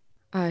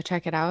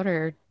check it out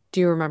or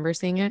do you remember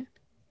seeing it?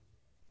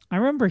 I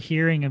remember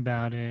hearing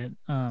about it.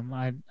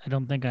 I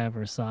don't think I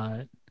ever saw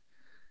it.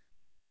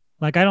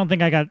 Like I don't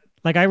think I got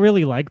like I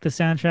really like the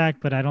soundtrack,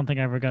 but I don't think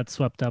I ever got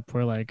swept up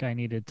where like I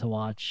needed to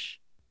watch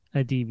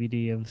a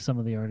DVD of some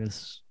of the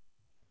artists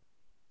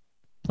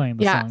playing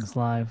the Yeah, songs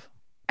live.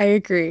 I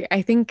agree.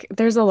 I think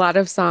there's a lot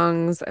of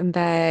songs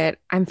that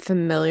I'm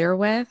familiar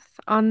with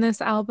on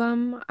this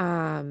album.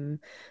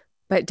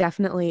 But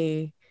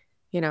definitely,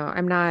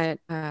 I'm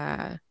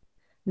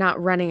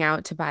not running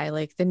out to buy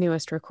like the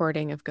newest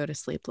recording of Go to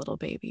Sleep Little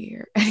Baby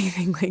or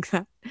anything like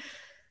that.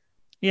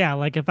 Yeah,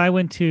 like if I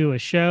went to a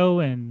show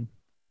and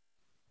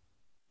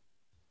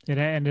it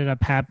ended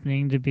up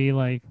happening to be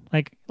like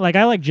I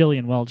like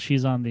Jillian Welch.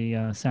 She's on the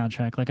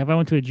soundtrack. Like if I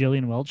went to a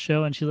Jillian Welch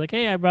show and she's like,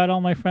 "Hey, I brought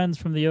all my friends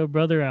from the Oh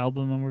Brother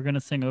album and we're gonna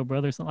sing Oh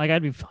Brother," something like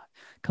I'd be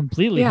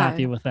completely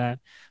happy Yeah. with that.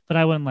 But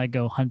I wouldn't like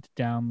go hunt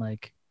down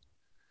like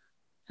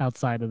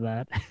outside of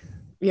that.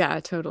 Yeah,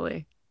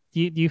 totally.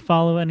 Do you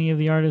follow any of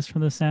the artists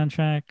from the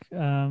soundtrack?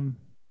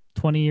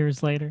 20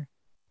 years later.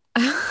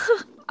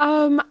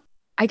 um,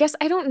 I guess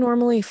I don't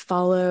normally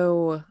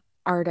follow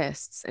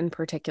artists in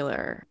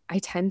particular. I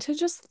tend to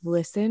just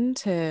listen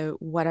to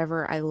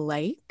whatever I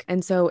like.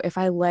 And so if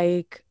I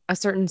like a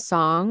certain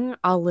song,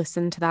 I'll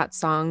listen to that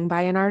song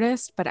by an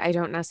artist, but I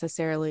don't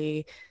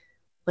necessarily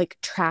like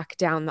track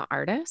down the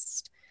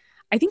artist.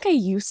 I think I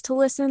used to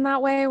listen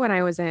that way when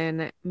I was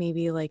in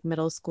maybe like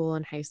middle school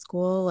and high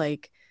school.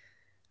 Like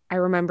I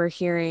remember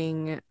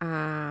hearing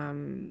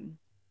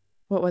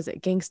what was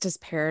it, Gangsta's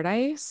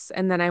Paradise.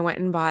 And then I went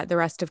and bought the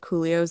rest of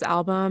Coolio's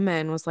album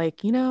and was like,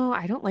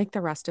 I don't like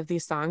the rest of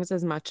these songs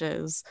as much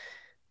as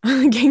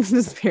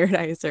Gangsta's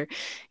Paradise. Or,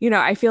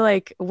 I feel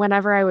like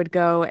whenever I would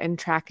go and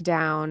track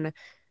down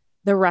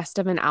the rest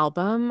of an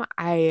album,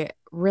 I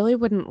really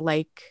wouldn't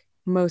like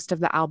most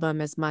of the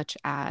album as much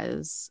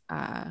as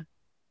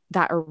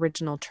that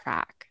original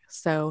track.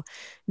 So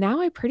now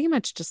I pretty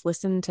much just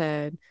listen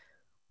to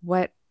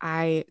what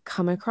I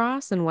come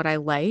across and what I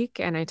like.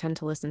 And I tend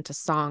to listen to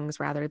songs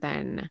rather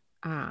than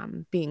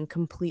being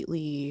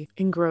completely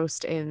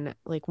engrossed in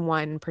like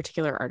one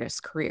particular artist's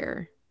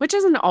career, which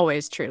isn't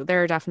always true.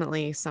 There are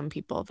definitely some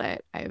people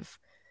that I've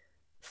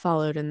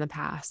followed in the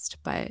past,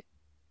 but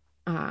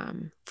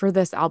for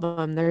this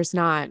album, there's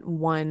not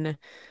one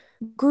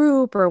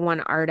group or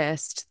one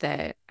artist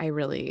that I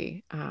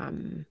really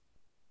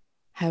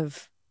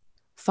have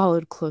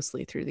followed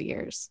closely through the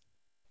years.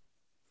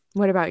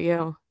 What about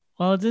you?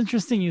 Well, it's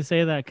interesting you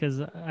say that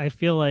because I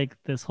feel like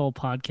this whole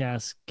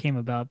podcast came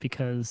about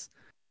because,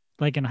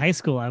 like in high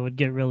school, I would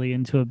get really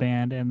into a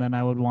band and then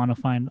I would want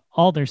to find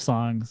all their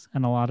songs.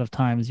 And a lot of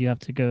times you have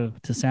to go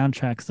to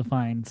soundtracks to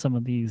find some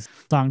of these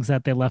songs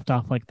that they left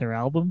off like their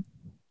album.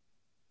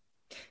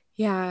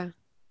 Yeah.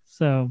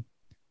 So,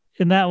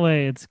 in that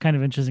way, it's kind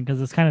of interesting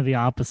because it's kind of the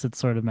opposite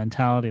sort of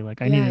mentality.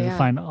 Like, I Yeah, needed to yeah.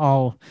 find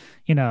all,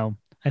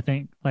 I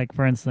think, like,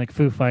 for instance, like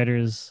Foo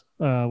Fighters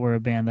were a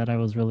band that I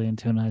was really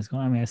into in high school.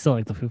 I mean, I still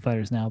like the Foo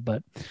Fighters now,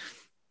 but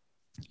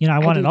I I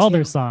wanted do all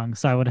their too. songs,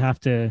 so I would have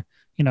to,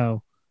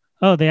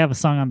 oh, they have a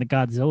song on the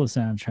Godzilla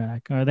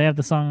soundtrack, or they have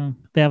a song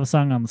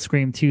on the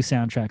Scream 2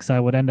 soundtrack. So I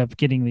would end up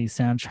getting these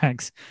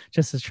soundtracks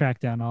just to track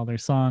down all their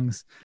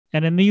songs.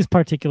 And in these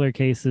particular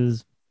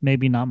cases,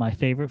 maybe not my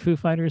favorite Foo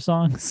Fighters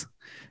songs,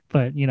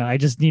 but I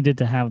just needed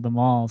to have them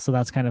all. So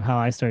that's kind of how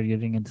I started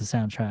getting into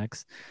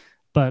soundtracks.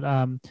 But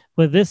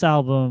with this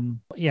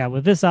album,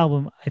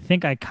 I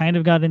think I kind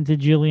of got into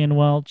Julian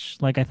Welch.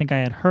 Like I think I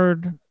had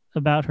heard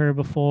about her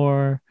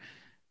before,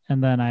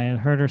 and then I had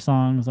heard her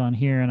songs on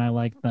here and I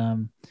liked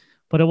them.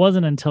 But it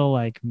wasn't until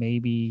like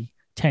maybe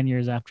 10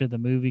 years after the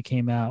movie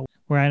came out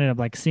where I ended up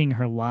like seeing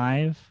her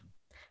live.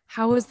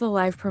 How was the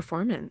live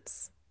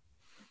performance?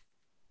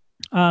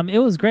 It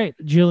was great.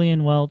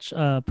 Julian Welch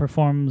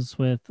performs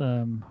with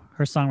her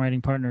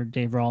songwriting partner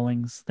Dave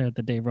Rawlings. They're at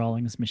the Dave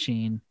Rawlings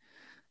Machine,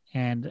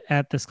 and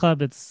at this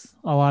club, it's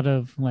a lot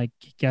of like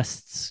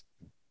guest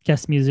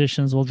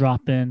musicians will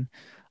drop in.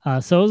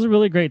 So it was a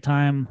really great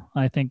time.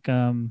 I think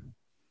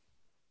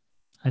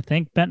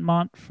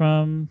Bentmont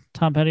from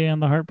Tom Petty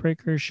and the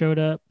Heartbreakers showed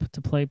up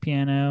to play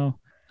piano.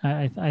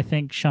 I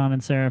think Sean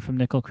and Sarah from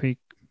Nickel Creek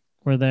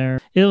were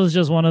there. It was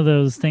just one of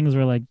those things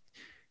where like,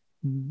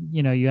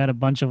 you had a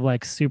bunch of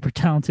like super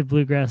talented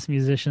bluegrass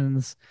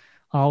musicians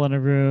all in a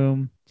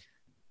room.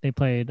 They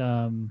played,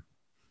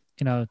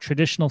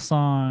 traditional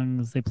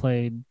songs. They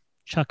played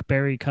Chuck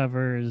Berry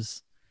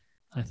covers.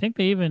 I think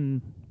they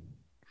even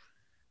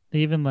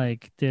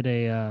like did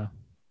I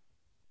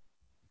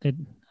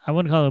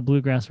wouldn't call it a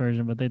bluegrass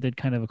version, but they did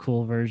kind of a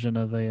cool version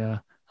of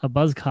a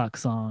Buzzcock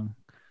song,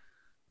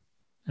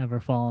 Ever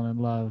Fallen in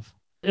Love.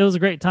 It was a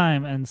great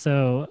time. And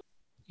so,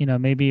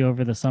 maybe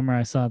over the summer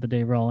I saw the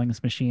Dave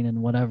Rawlings Machine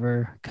in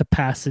whatever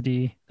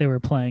capacity they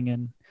were playing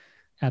in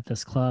at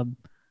this club.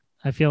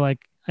 I feel like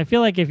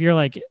if you're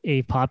like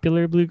a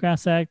popular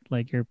bluegrass act,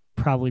 like you're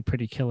probably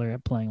pretty killer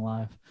at playing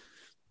live.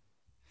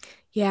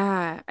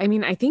 Yeah, I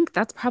mean, I think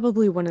that's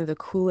probably one of the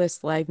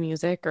coolest live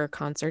music or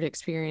concert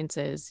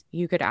experiences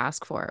you could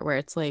ask for, where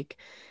it's like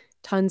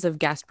tons of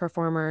guest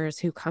performers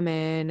who come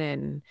in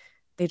and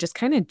they just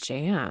kind of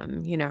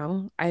jam.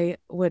 I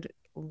would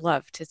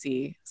love to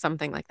see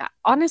something like that.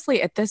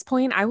 Honestly, at this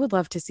point, I would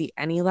love to see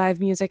any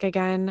live music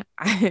again.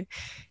 It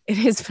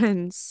has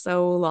been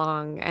so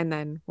long. And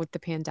then with the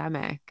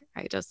pandemic,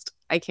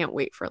 I can't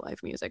wait for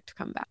live music to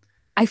come back.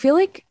 I feel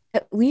like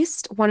at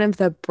least one of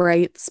the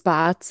bright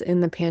spots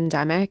in the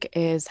pandemic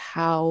is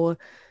how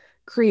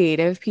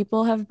creative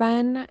people have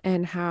been,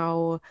 and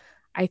how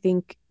I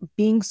think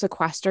being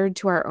sequestered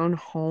to our own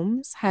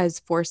homes has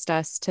forced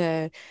us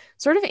to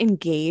sort of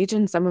engage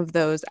in some of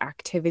those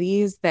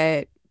activities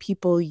that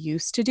people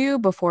used to do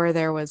before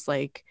there was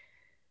like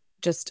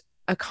just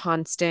a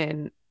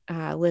constant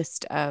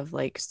list of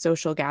like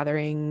social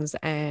gatherings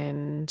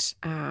and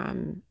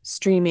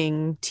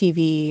streaming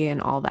TV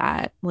and all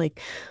that.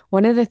 Like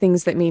one of the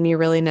things that made me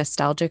really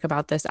nostalgic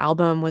about this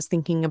album was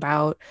thinking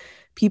about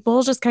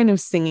people just kind of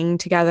singing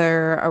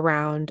together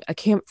around a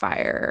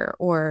campfire,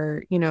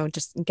 or,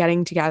 just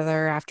getting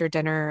together after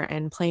dinner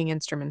and playing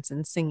instruments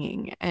and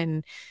singing.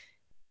 And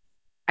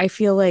I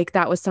feel like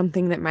that was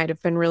something that might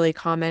have been really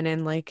common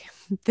in like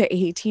the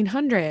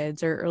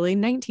 1800s or early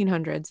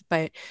 1900s,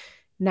 but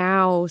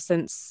now,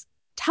 since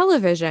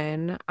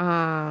television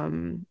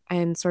and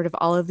sort of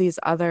all of these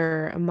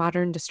other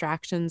modern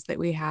distractions that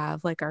we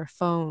have, like our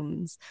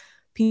phones,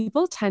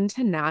 people tend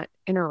to not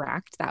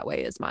interact that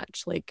way as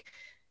much. Like,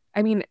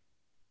 I mean,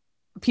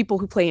 people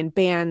who play in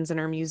bands and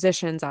are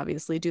musicians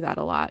obviously do that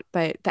a lot,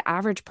 but the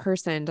average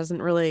person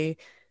doesn't really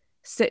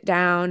sit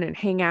down and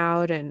hang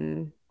out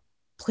and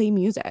play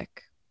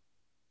music.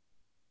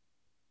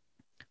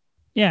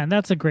 Yeah, and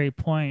that's a great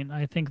point.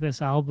 I think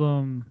that's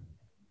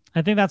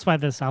why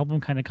this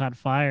album kind of caught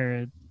fire.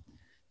 It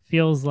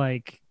feels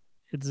like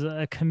it's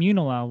a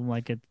communal album,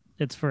 like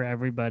it's for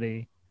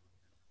everybody.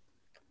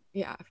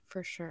 Yeah,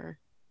 for sure.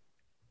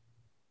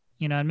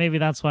 And maybe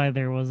that's why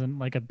there wasn't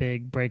like a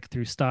big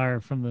breakthrough star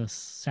from the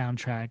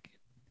soundtrack,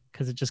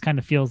 because it just kind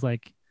of feels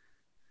like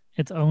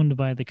it's owned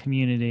by the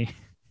community.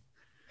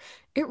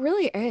 It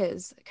really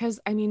is. Because,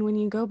 I mean, when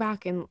you go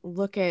back and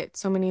look at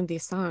so many of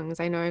these songs,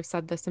 I know I've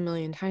said this a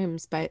million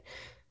times, but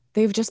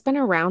they've just been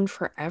around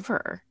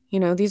forever.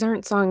 These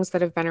aren't songs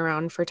that have been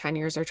around for 10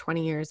 years or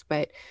 20 years,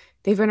 but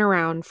they've been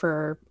around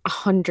for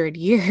 100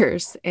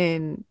 years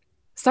in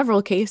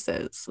several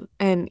cases.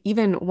 And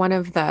even one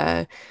of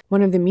the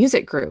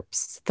music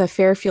groups, the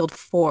Fairfield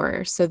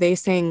Four, so they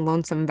sang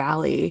Lonesome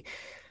Valley,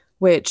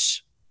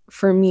 which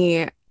for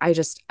me,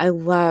 I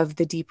love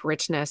the deep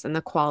richness and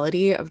the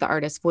quality of the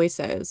artist's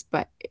voices,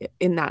 but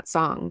in that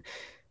song.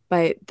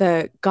 But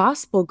the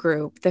gospel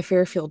group, the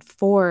Fairfield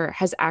Four,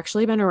 has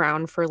actually been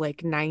around for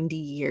like 90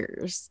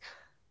 years.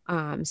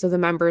 So the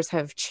members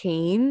have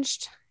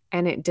changed,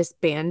 and it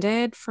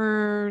disbanded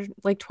for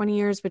like 20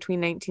 years between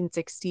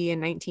 1960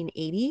 and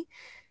 1980.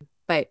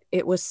 But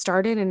it was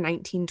started in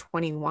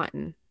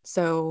 1921.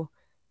 So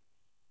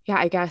yeah,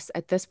 I guess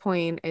at this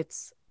point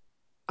it's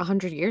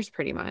 100 years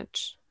pretty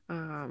much.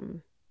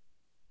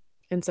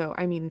 And so,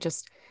 I mean,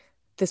 just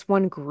this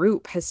one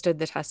group has stood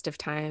the test of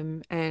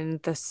time,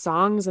 and the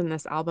songs in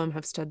this album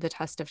have stood the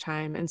test of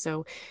time. And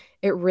so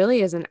it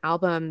really is an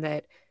album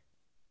that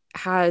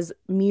has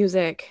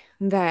music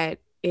that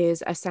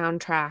is a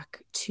soundtrack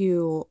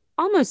to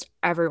almost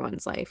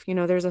everyone's life.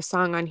 There's a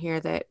song on here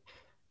that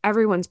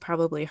everyone's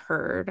probably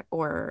heard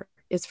or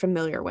is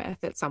familiar with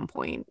at some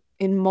point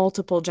in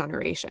multiple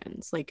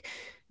generations, like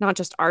not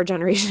just our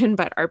generation,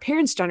 but our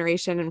parents'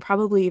 generation and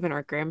probably even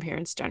our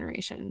grandparents'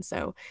 generation.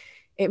 So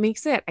it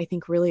makes it, I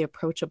think, really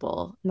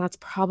approachable. And that's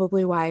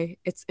probably why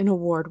it's an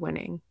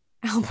award-winning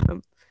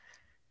album.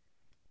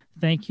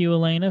 Thank you,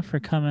 Elena, for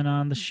coming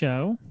on the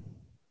show.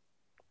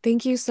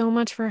 Thank you so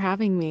much for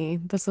having me.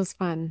 This was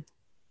fun.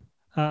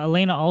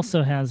 Elena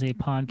also has a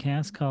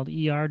podcast called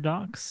ER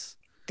Docs.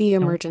 The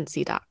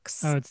Emergency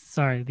Docs. Oh,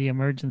 the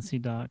Emergency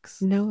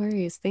Docs. No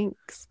worries.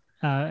 Thanks.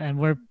 And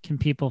where can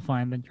people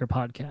find your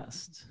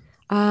podcast?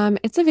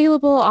 It's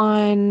available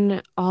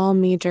on all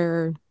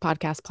major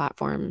podcast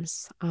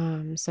platforms.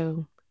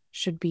 So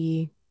should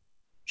be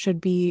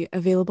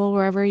available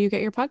wherever you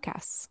get your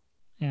podcasts.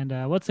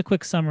 And what's a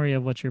quick summary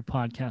of what your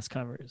podcast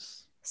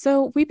covers?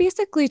 So we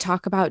basically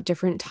talk about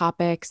different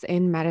topics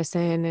in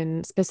medicine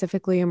and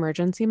specifically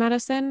emergency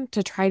medicine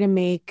to try to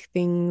make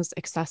things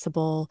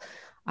accessible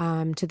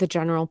to the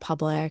general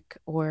public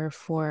or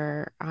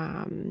for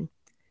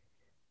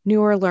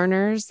newer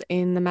learners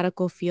in the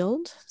medical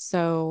field.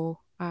 So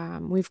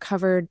we've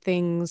covered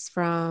things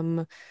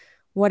from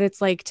what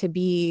it's like to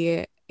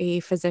be a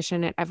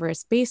physician at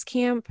Everest Base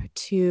Camp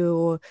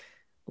to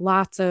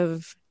lots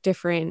of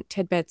different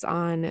tidbits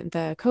on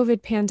the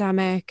COVID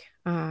pandemic.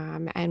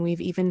 And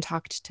we've even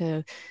talked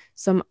to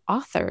some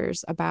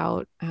authors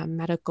about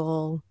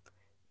medical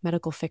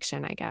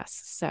fiction, I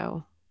guess.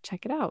 So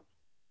check it out.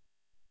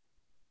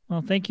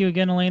 Well, thank you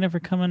again, Elena,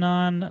 for coming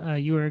on.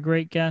 You were a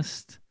great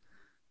guest.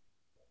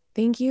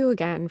 Thank you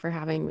again for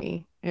having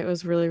me. It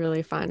was really,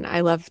 really fun.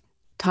 I love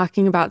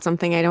talking about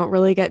something I don't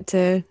really get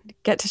to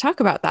talk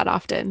about that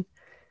often.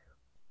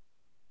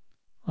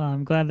 Well,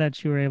 I'm glad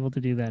that you were able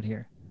to do that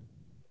here.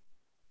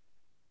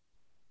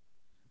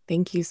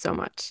 Thank you so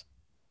much.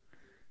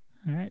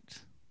 All right.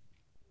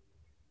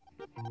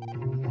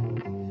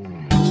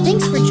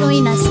 Thanks for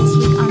joining us this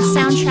week on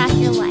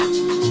Soundtrack Your Life.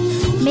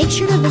 Make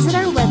sure to visit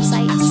our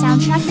website,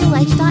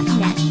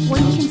 soundtrackyourlife.net,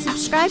 where you can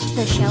subscribe to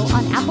the show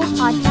on Apple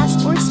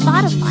Podcasts or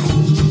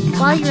Spotify.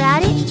 While you're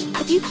at it,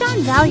 if you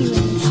found value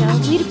in the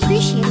show, we'd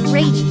appreciate a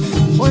rating.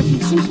 Or if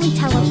you'd simply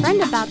tell a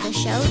friend about the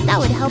show, that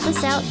would help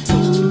us out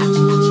too.